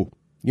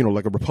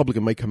 like a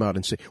Republican might come out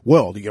and say,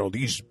 well,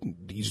 these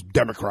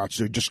Democrats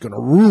are just going to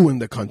ruin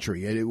the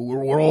country.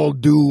 We're all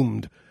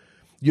doomed,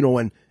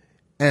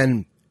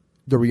 and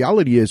the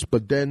reality is,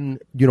 but then,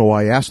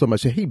 I ask them, I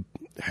say, hey,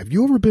 have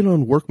you ever been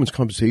on workman's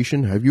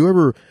compensation? Have you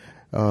ever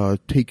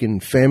taken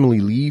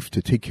family leave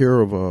to take care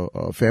of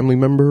a family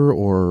member,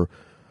 or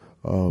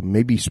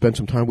maybe spend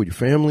some time with your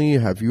family?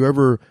 Have you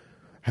ever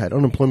had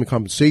unemployment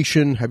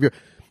compensation?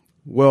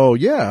 Well,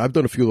 yeah, I've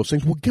done a few of those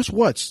things. Well, guess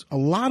what? A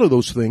lot of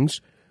those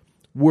things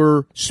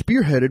were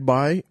spearheaded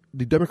by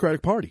the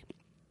Democratic Party.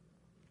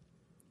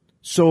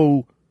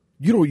 So,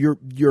 you're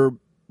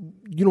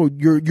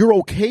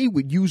okay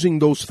with using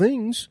those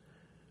things,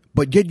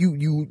 but yet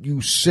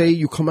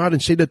you come out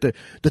and say that the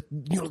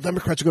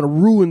Democrats are going to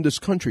ruin this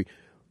country.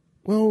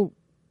 Well,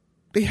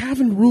 they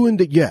haven't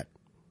ruined it yet.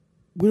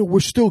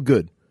 We're still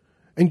good.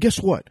 And guess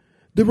what?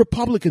 The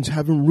Republicans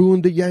haven't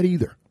ruined it yet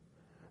either.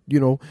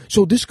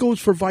 So this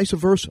goes for vice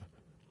versa.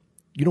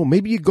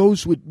 Maybe it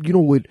goes with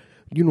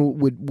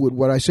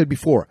what I said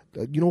before.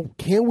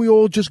 Can't we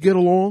all just get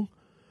along?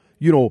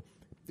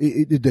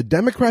 The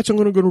Democrats are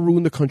going to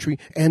ruin the country,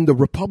 and the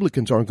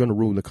Republicans aren't going to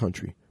ruin the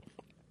country.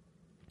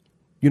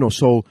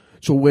 So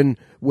when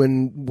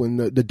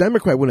a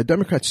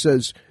Democrat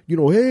says,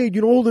 hey,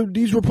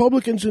 these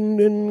Republicans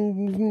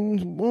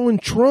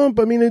and Trump,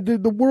 I mean,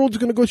 the world's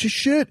going to go to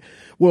shit.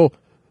 Well,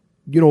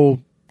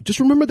 just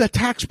remember that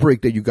tax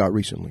break that you got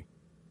recently.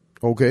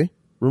 Okay?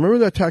 Remember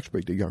that tax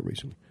break that you got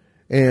recently.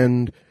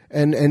 And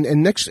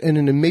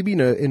maybe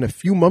in a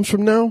few months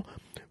from now,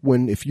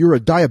 if you're a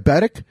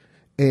diabetic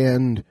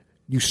and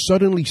you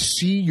suddenly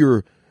see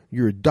your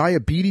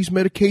diabetes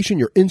medication,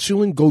 your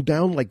insulin go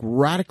down like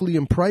radically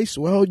in price,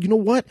 well, you know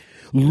what?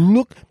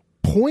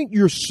 Point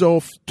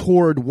yourself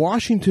toward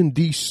Washington,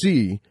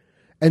 D.C.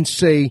 and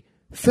say,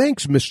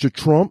 thanks, Mr.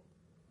 Trump.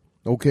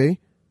 Okay?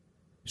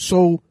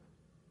 So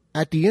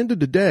at the end of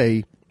the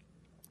day,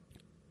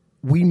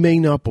 we may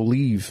not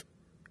believe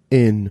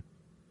in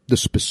the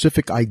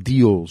specific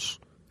ideals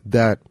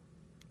that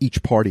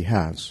each party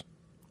has.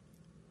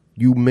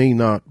 You may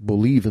not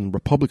believe in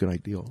Republican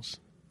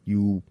ideals.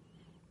 You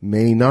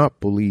may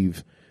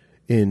believe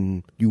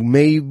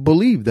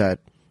that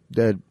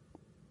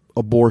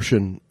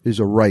abortion is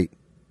a right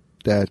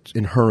that's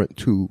inherent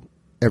to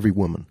every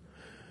woman.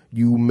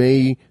 You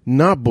may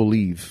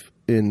believe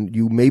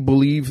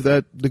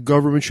that the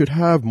government should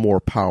have more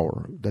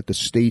power, that the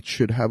state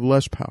should have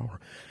less power.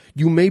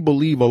 You may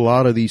believe a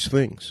lot of these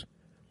things,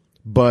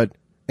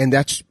 and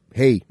that's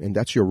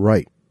your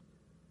right.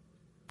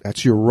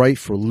 That's your right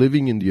for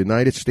living in the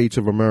United States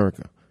of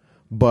America.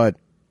 But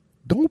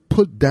don't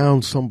put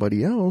down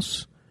somebody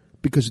else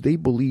because they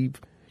believe,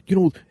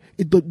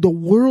 the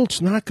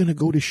world's not going to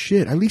go to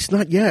shit. At least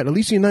not yet. At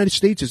least the United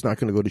States is not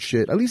going to go to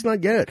shit. At least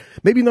not yet.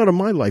 Maybe not in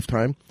my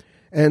lifetime.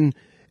 And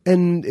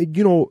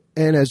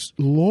as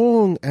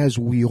long as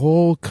we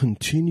all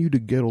continue to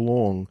get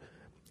along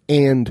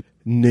and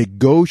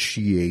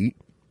negotiate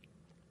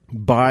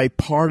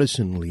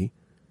bipartisanly,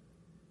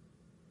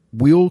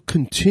 we'll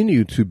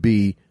continue to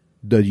be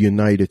the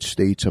United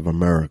States of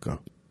America.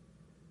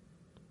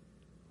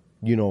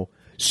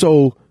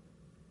 So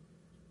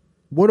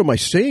what am I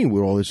saying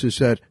with all this is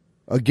that,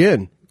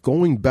 again,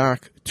 going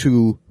back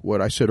to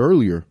what I said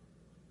earlier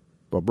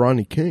about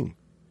Rodney King,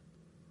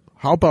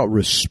 how about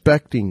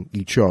respecting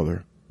each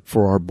other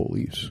for our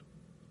beliefs,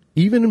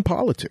 even in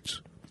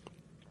politics?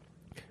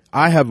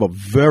 I have a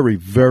very,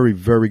 very,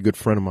 very good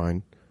friend of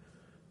mine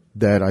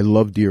that I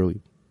love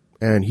dearly,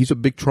 and he's a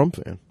big Trump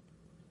fan.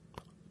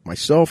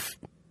 Myself,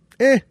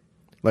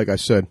 like I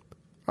said,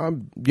 I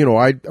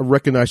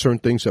recognize certain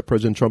things that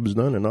President Trump has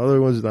done, and other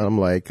ones that I'm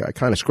like, I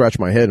kind of scratch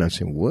my head and I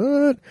say,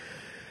 what?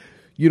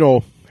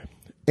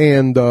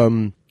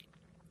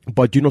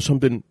 But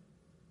something,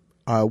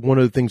 one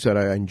of the things that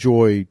I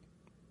enjoy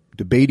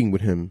debating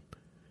with him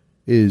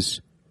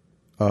is,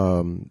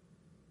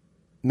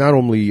 not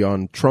only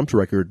on Trump's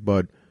record,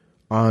 but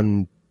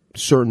on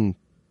certain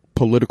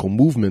political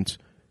movements,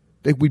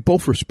 that we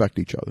both respect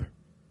each other.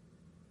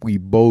 We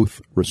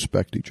both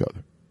respect each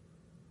other.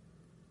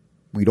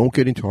 We don't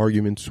get into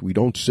arguments. We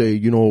don't say,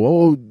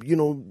 oh,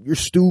 you're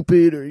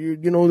stupid, or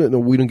no,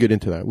 we don't get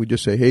into that. We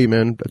just say, hey,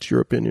 man, that's your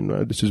opinion.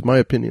 This is my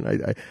opinion.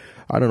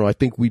 I don't know. I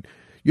think we,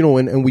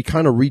 and we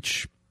kind of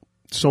reach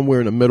somewhere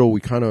in the middle. We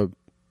kind of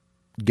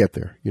get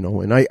there,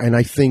 and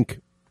I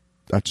think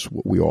that's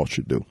what we all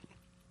should do.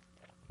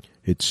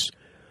 It's,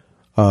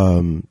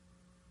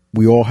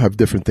 we all have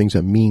different things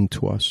that mean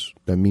to us,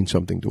 that mean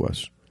something to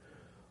us.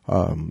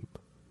 I'm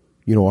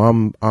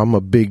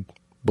a big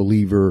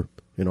believer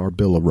in our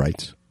Bill of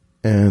Rights,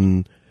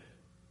 and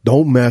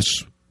don't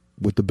mess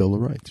with the Bill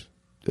of Rights.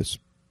 Just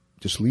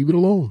leave it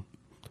alone,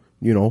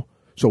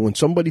 So when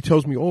somebody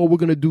tells me, oh, we're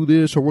going to do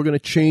this, or we're going to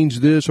change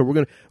this, or we're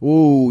going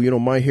to,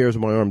 my hairs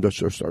on my arm just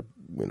start,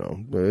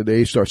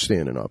 they start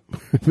standing up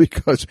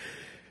because,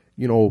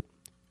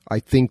 I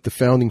think the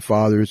founding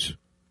fathers,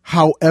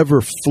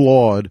 however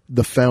flawed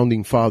the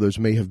founding fathers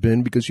may have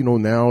been, because,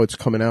 now it's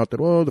coming out that,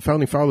 the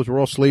founding fathers were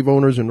all slave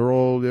owners and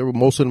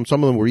most of them,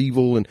 some of them were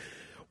evil. And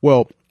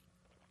well,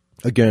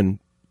 again,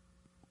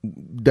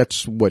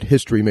 that's what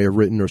history may have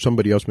written or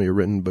somebody else may have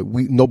written, but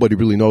nobody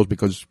really knows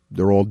because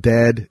they're all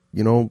dead.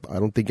 I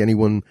don't think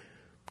anyone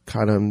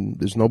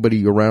there's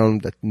nobody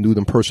around that knew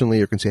them personally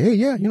or can say, hey,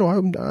 yeah,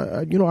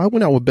 I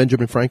went out with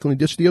Benjamin Franklin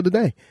just the other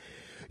day,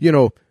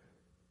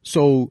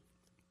 so,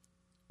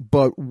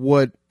 but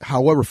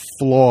however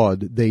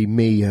flawed they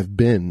may have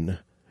been,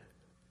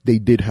 they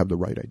did have the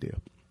right idea.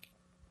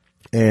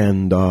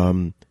 And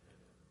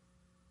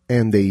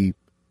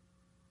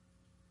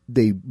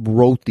they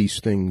wrote these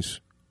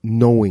things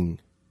knowing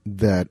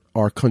that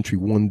our country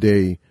one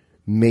day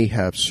may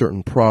have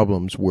certain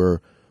problems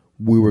where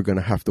we were going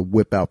to have to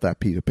whip out that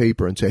piece of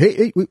paper and say,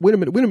 hey, wait a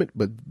minute.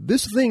 But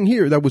this thing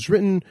here that was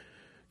written,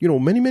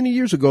 many, many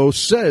years ago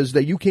says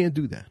that you can't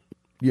do that,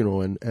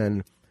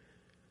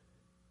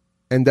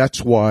 and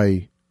that's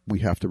why we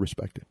have to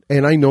respect it.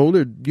 And I know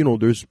that,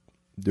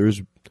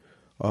 there's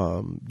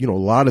a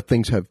lot of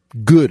things have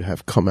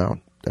come out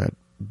that,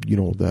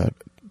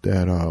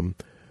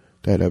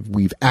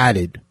 we've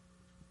added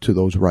to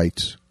those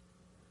rights.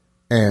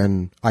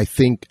 And I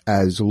think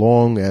as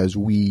long as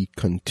we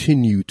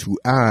continue to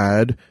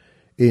add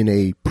in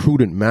a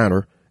prudent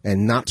manner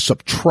and not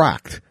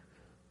subtract,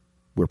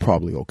 we're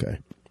probably okay.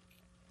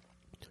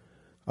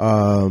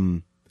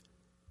 I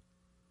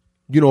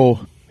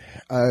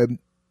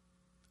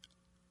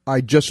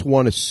just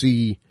want to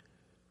see,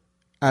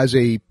 as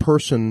a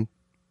person,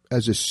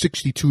 as a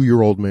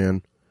 62-year-old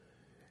man,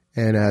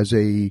 and as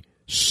a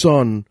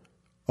son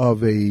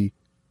of a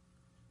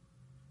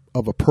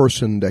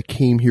person that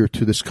came here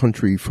to this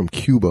country from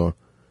Cuba,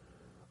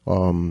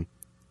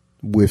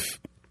 with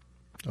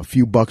a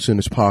few bucks in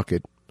his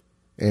pocket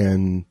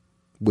and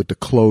with the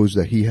clothes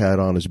that he had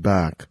on his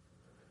back,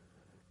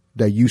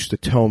 that used to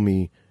tell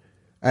me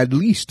at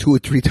least 2 or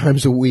 3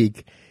 times a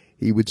week,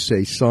 he would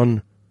say,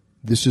 son,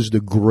 this is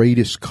the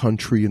greatest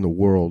country in the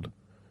world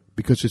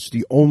because it's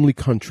the only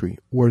country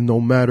where no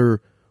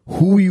matter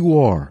who you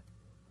are,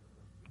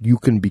 you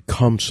can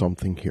become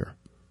something here.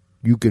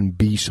 You can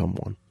be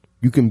someone.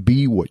 You can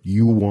be what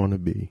you want to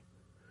be.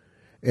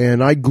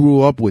 And I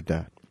grew up with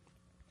that.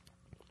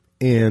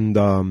 And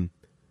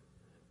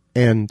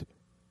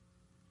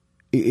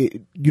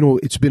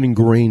it's been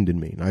ingrained in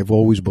me. And I've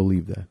always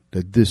believed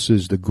that this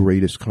is the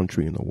greatest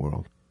country in the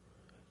world.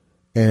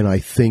 And I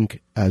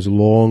think as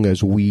long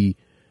as we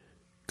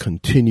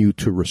continue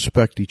to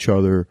respect each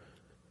other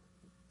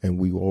and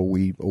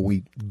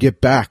we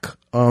get back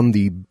on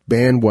the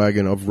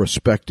bandwagon of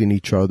respecting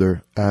each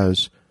other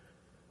as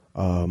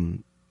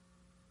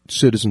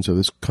citizens of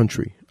this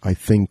country, I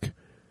think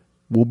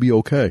we'll be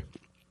okay.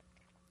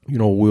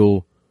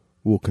 We'll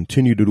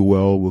continue to do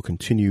well. We'll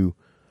continue.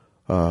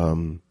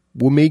 We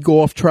may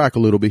go off track a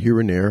little bit here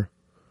and there,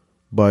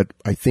 but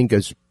I think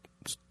as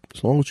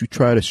long as we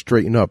try to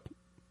straighten up,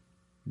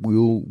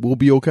 we'll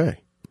be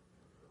okay.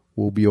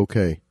 We'll be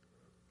okay.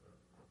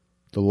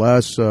 The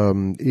last,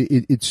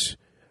 it's.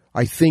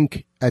 I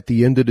think at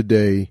the end of the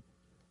day,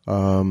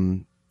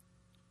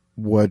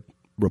 what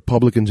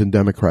Republicans and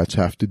Democrats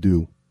have to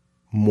do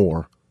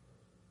more,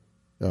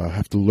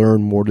 have to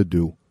learn more to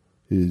do,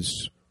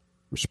 is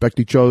respect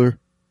each other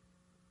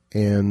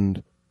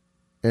and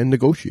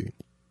negotiate.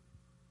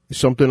 It's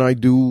something I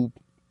do,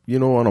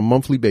 on a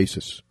monthly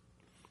basis.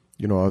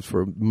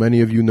 For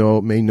many of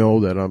you may know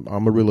that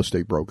I'm a real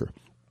estate broker.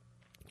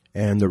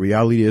 And the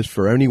reality is,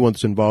 for anyone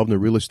that's involved in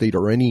real estate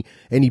or any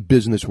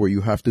business where you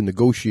have to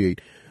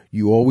negotiate,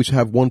 you always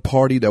have one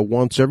party that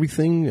wants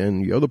everything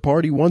and the other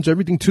party wants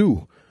everything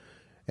too.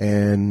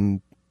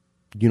 And,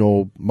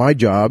 my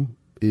job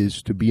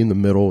is to be in the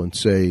middle and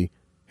say,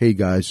 hey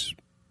guys,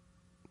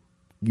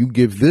 you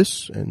give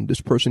this and this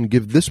person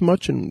give this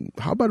much, and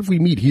how about if we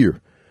meet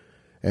here?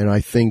 And I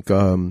think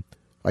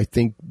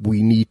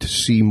we need to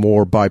see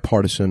more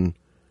bipartisan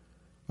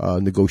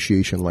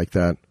negotiation like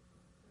that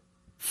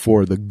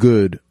for the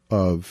good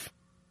of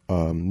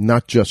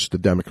not just the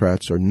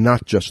Democrats or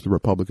not just the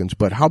Republicans,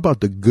 but how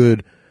about the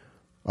good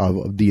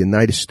of the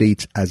United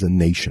States as a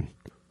nation?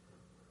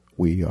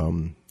 We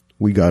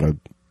gotta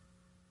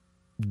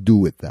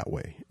do it that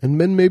way. And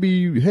then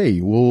maybe,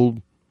 hey,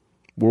 we'll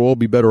all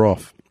be better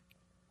off.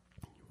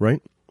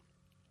 Right?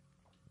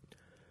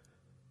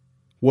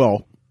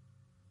 Well,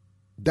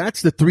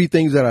 that's the 3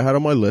 things that I had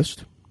on my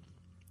list.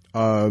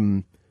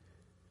 The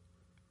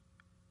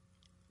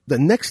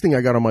next thing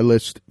I got on my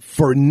list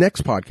for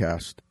next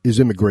podcast is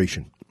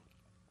immigration.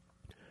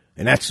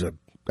 And that's a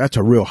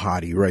real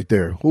hottie right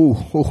there. Ooh,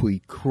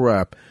 holy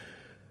crap.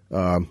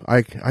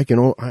 I can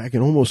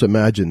almost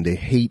imagine the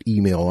hate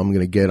email I'm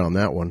going to get on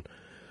that one.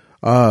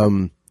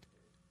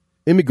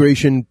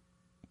 Immigration,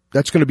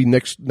 that's going to be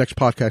next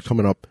podcast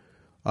coming up.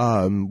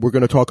 We're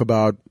going to talk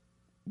about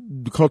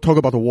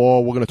the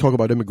wall. We're going to talk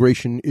about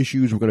immigration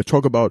issues. We're going to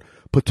talk about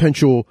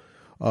potential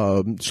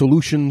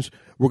solutions.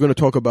 We're going to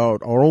talk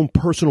about our own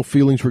personal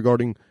feelings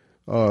regarding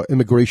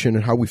immigration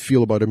and how we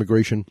feel about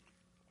immigration.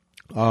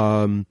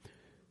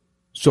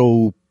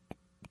 So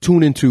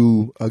tune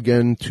into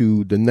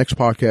the next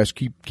podcast.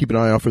 Keep an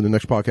eye out for the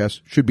next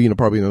podcast. Should be in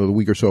probably another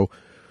week or so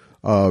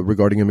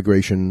regarding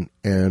immigration,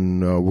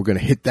 and we're going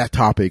to hit that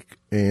topic,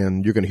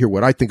 and you're going to hear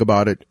what I think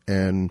about it,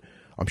 and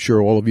I'm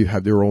sure all of you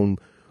have your own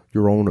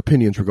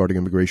opinions regarding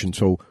immigration.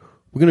 So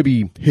we're going to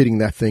be hitting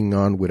that thing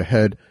on the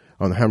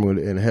hammer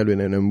and head,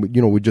 and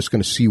we're just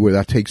going to see where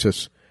that takes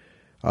us.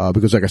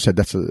 Because like I said,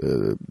 that's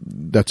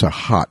a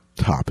hot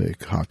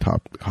topic, hot.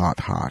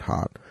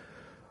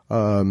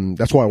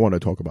 That's why I want to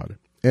talk about it.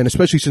 And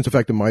especially since the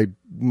fact that my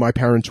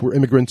parents were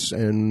immigrants,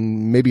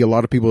 and maybe a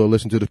lot of people that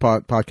listen to this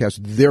podcast,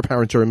 their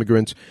parents are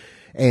immigrants.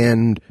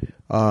 And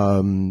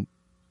I'm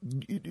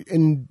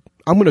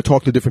going to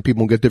talk to different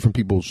people and get different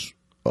people's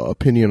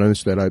opinion on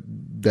this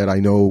that I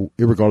know,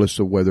 regardless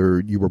of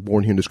whether you were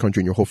born here in this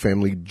country and your whole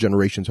family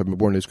generations have been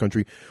born in this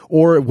country,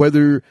 or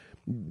whether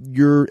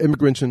you're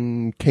immigrants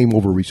and came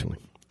over recently.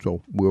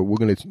 So we're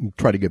going to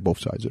try to get both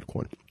sides of the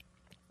coin.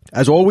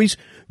 As always,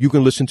 you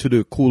can listen to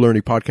the Cool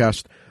Ernie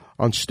podcast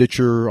on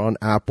Stitcher, on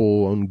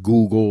Apple, on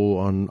Google,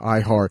 on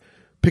iHeart.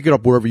 Pick it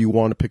up wherever you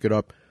want to pick it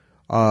up.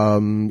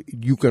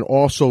 You can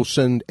also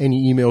send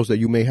any emails that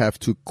you may have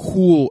to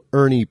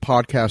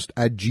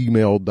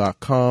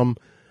coolerniepodcast@gmail.com.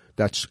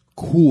 That's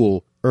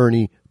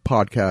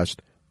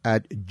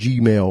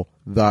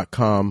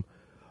coolerniepodcast@gmail.com.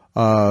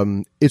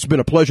 It's been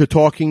a pleasure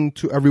talking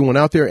to everyone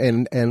out there,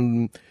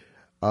 and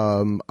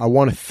I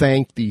want to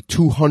thank the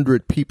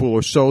 200 people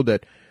or so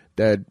that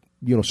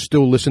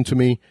still listen to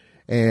me,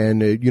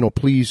 and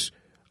please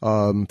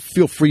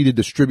feel free to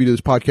distribute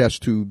this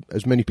podcast to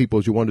as many people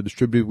as you want to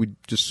distribute. We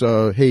just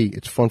hey,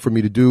 it's fun for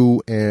me to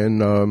do,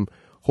 and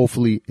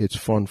hopefully it's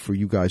fun for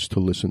you guys to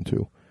listen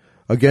to.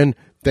 Again,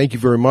 thank you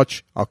very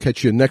much. I'll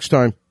catch you next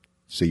time.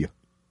 See you.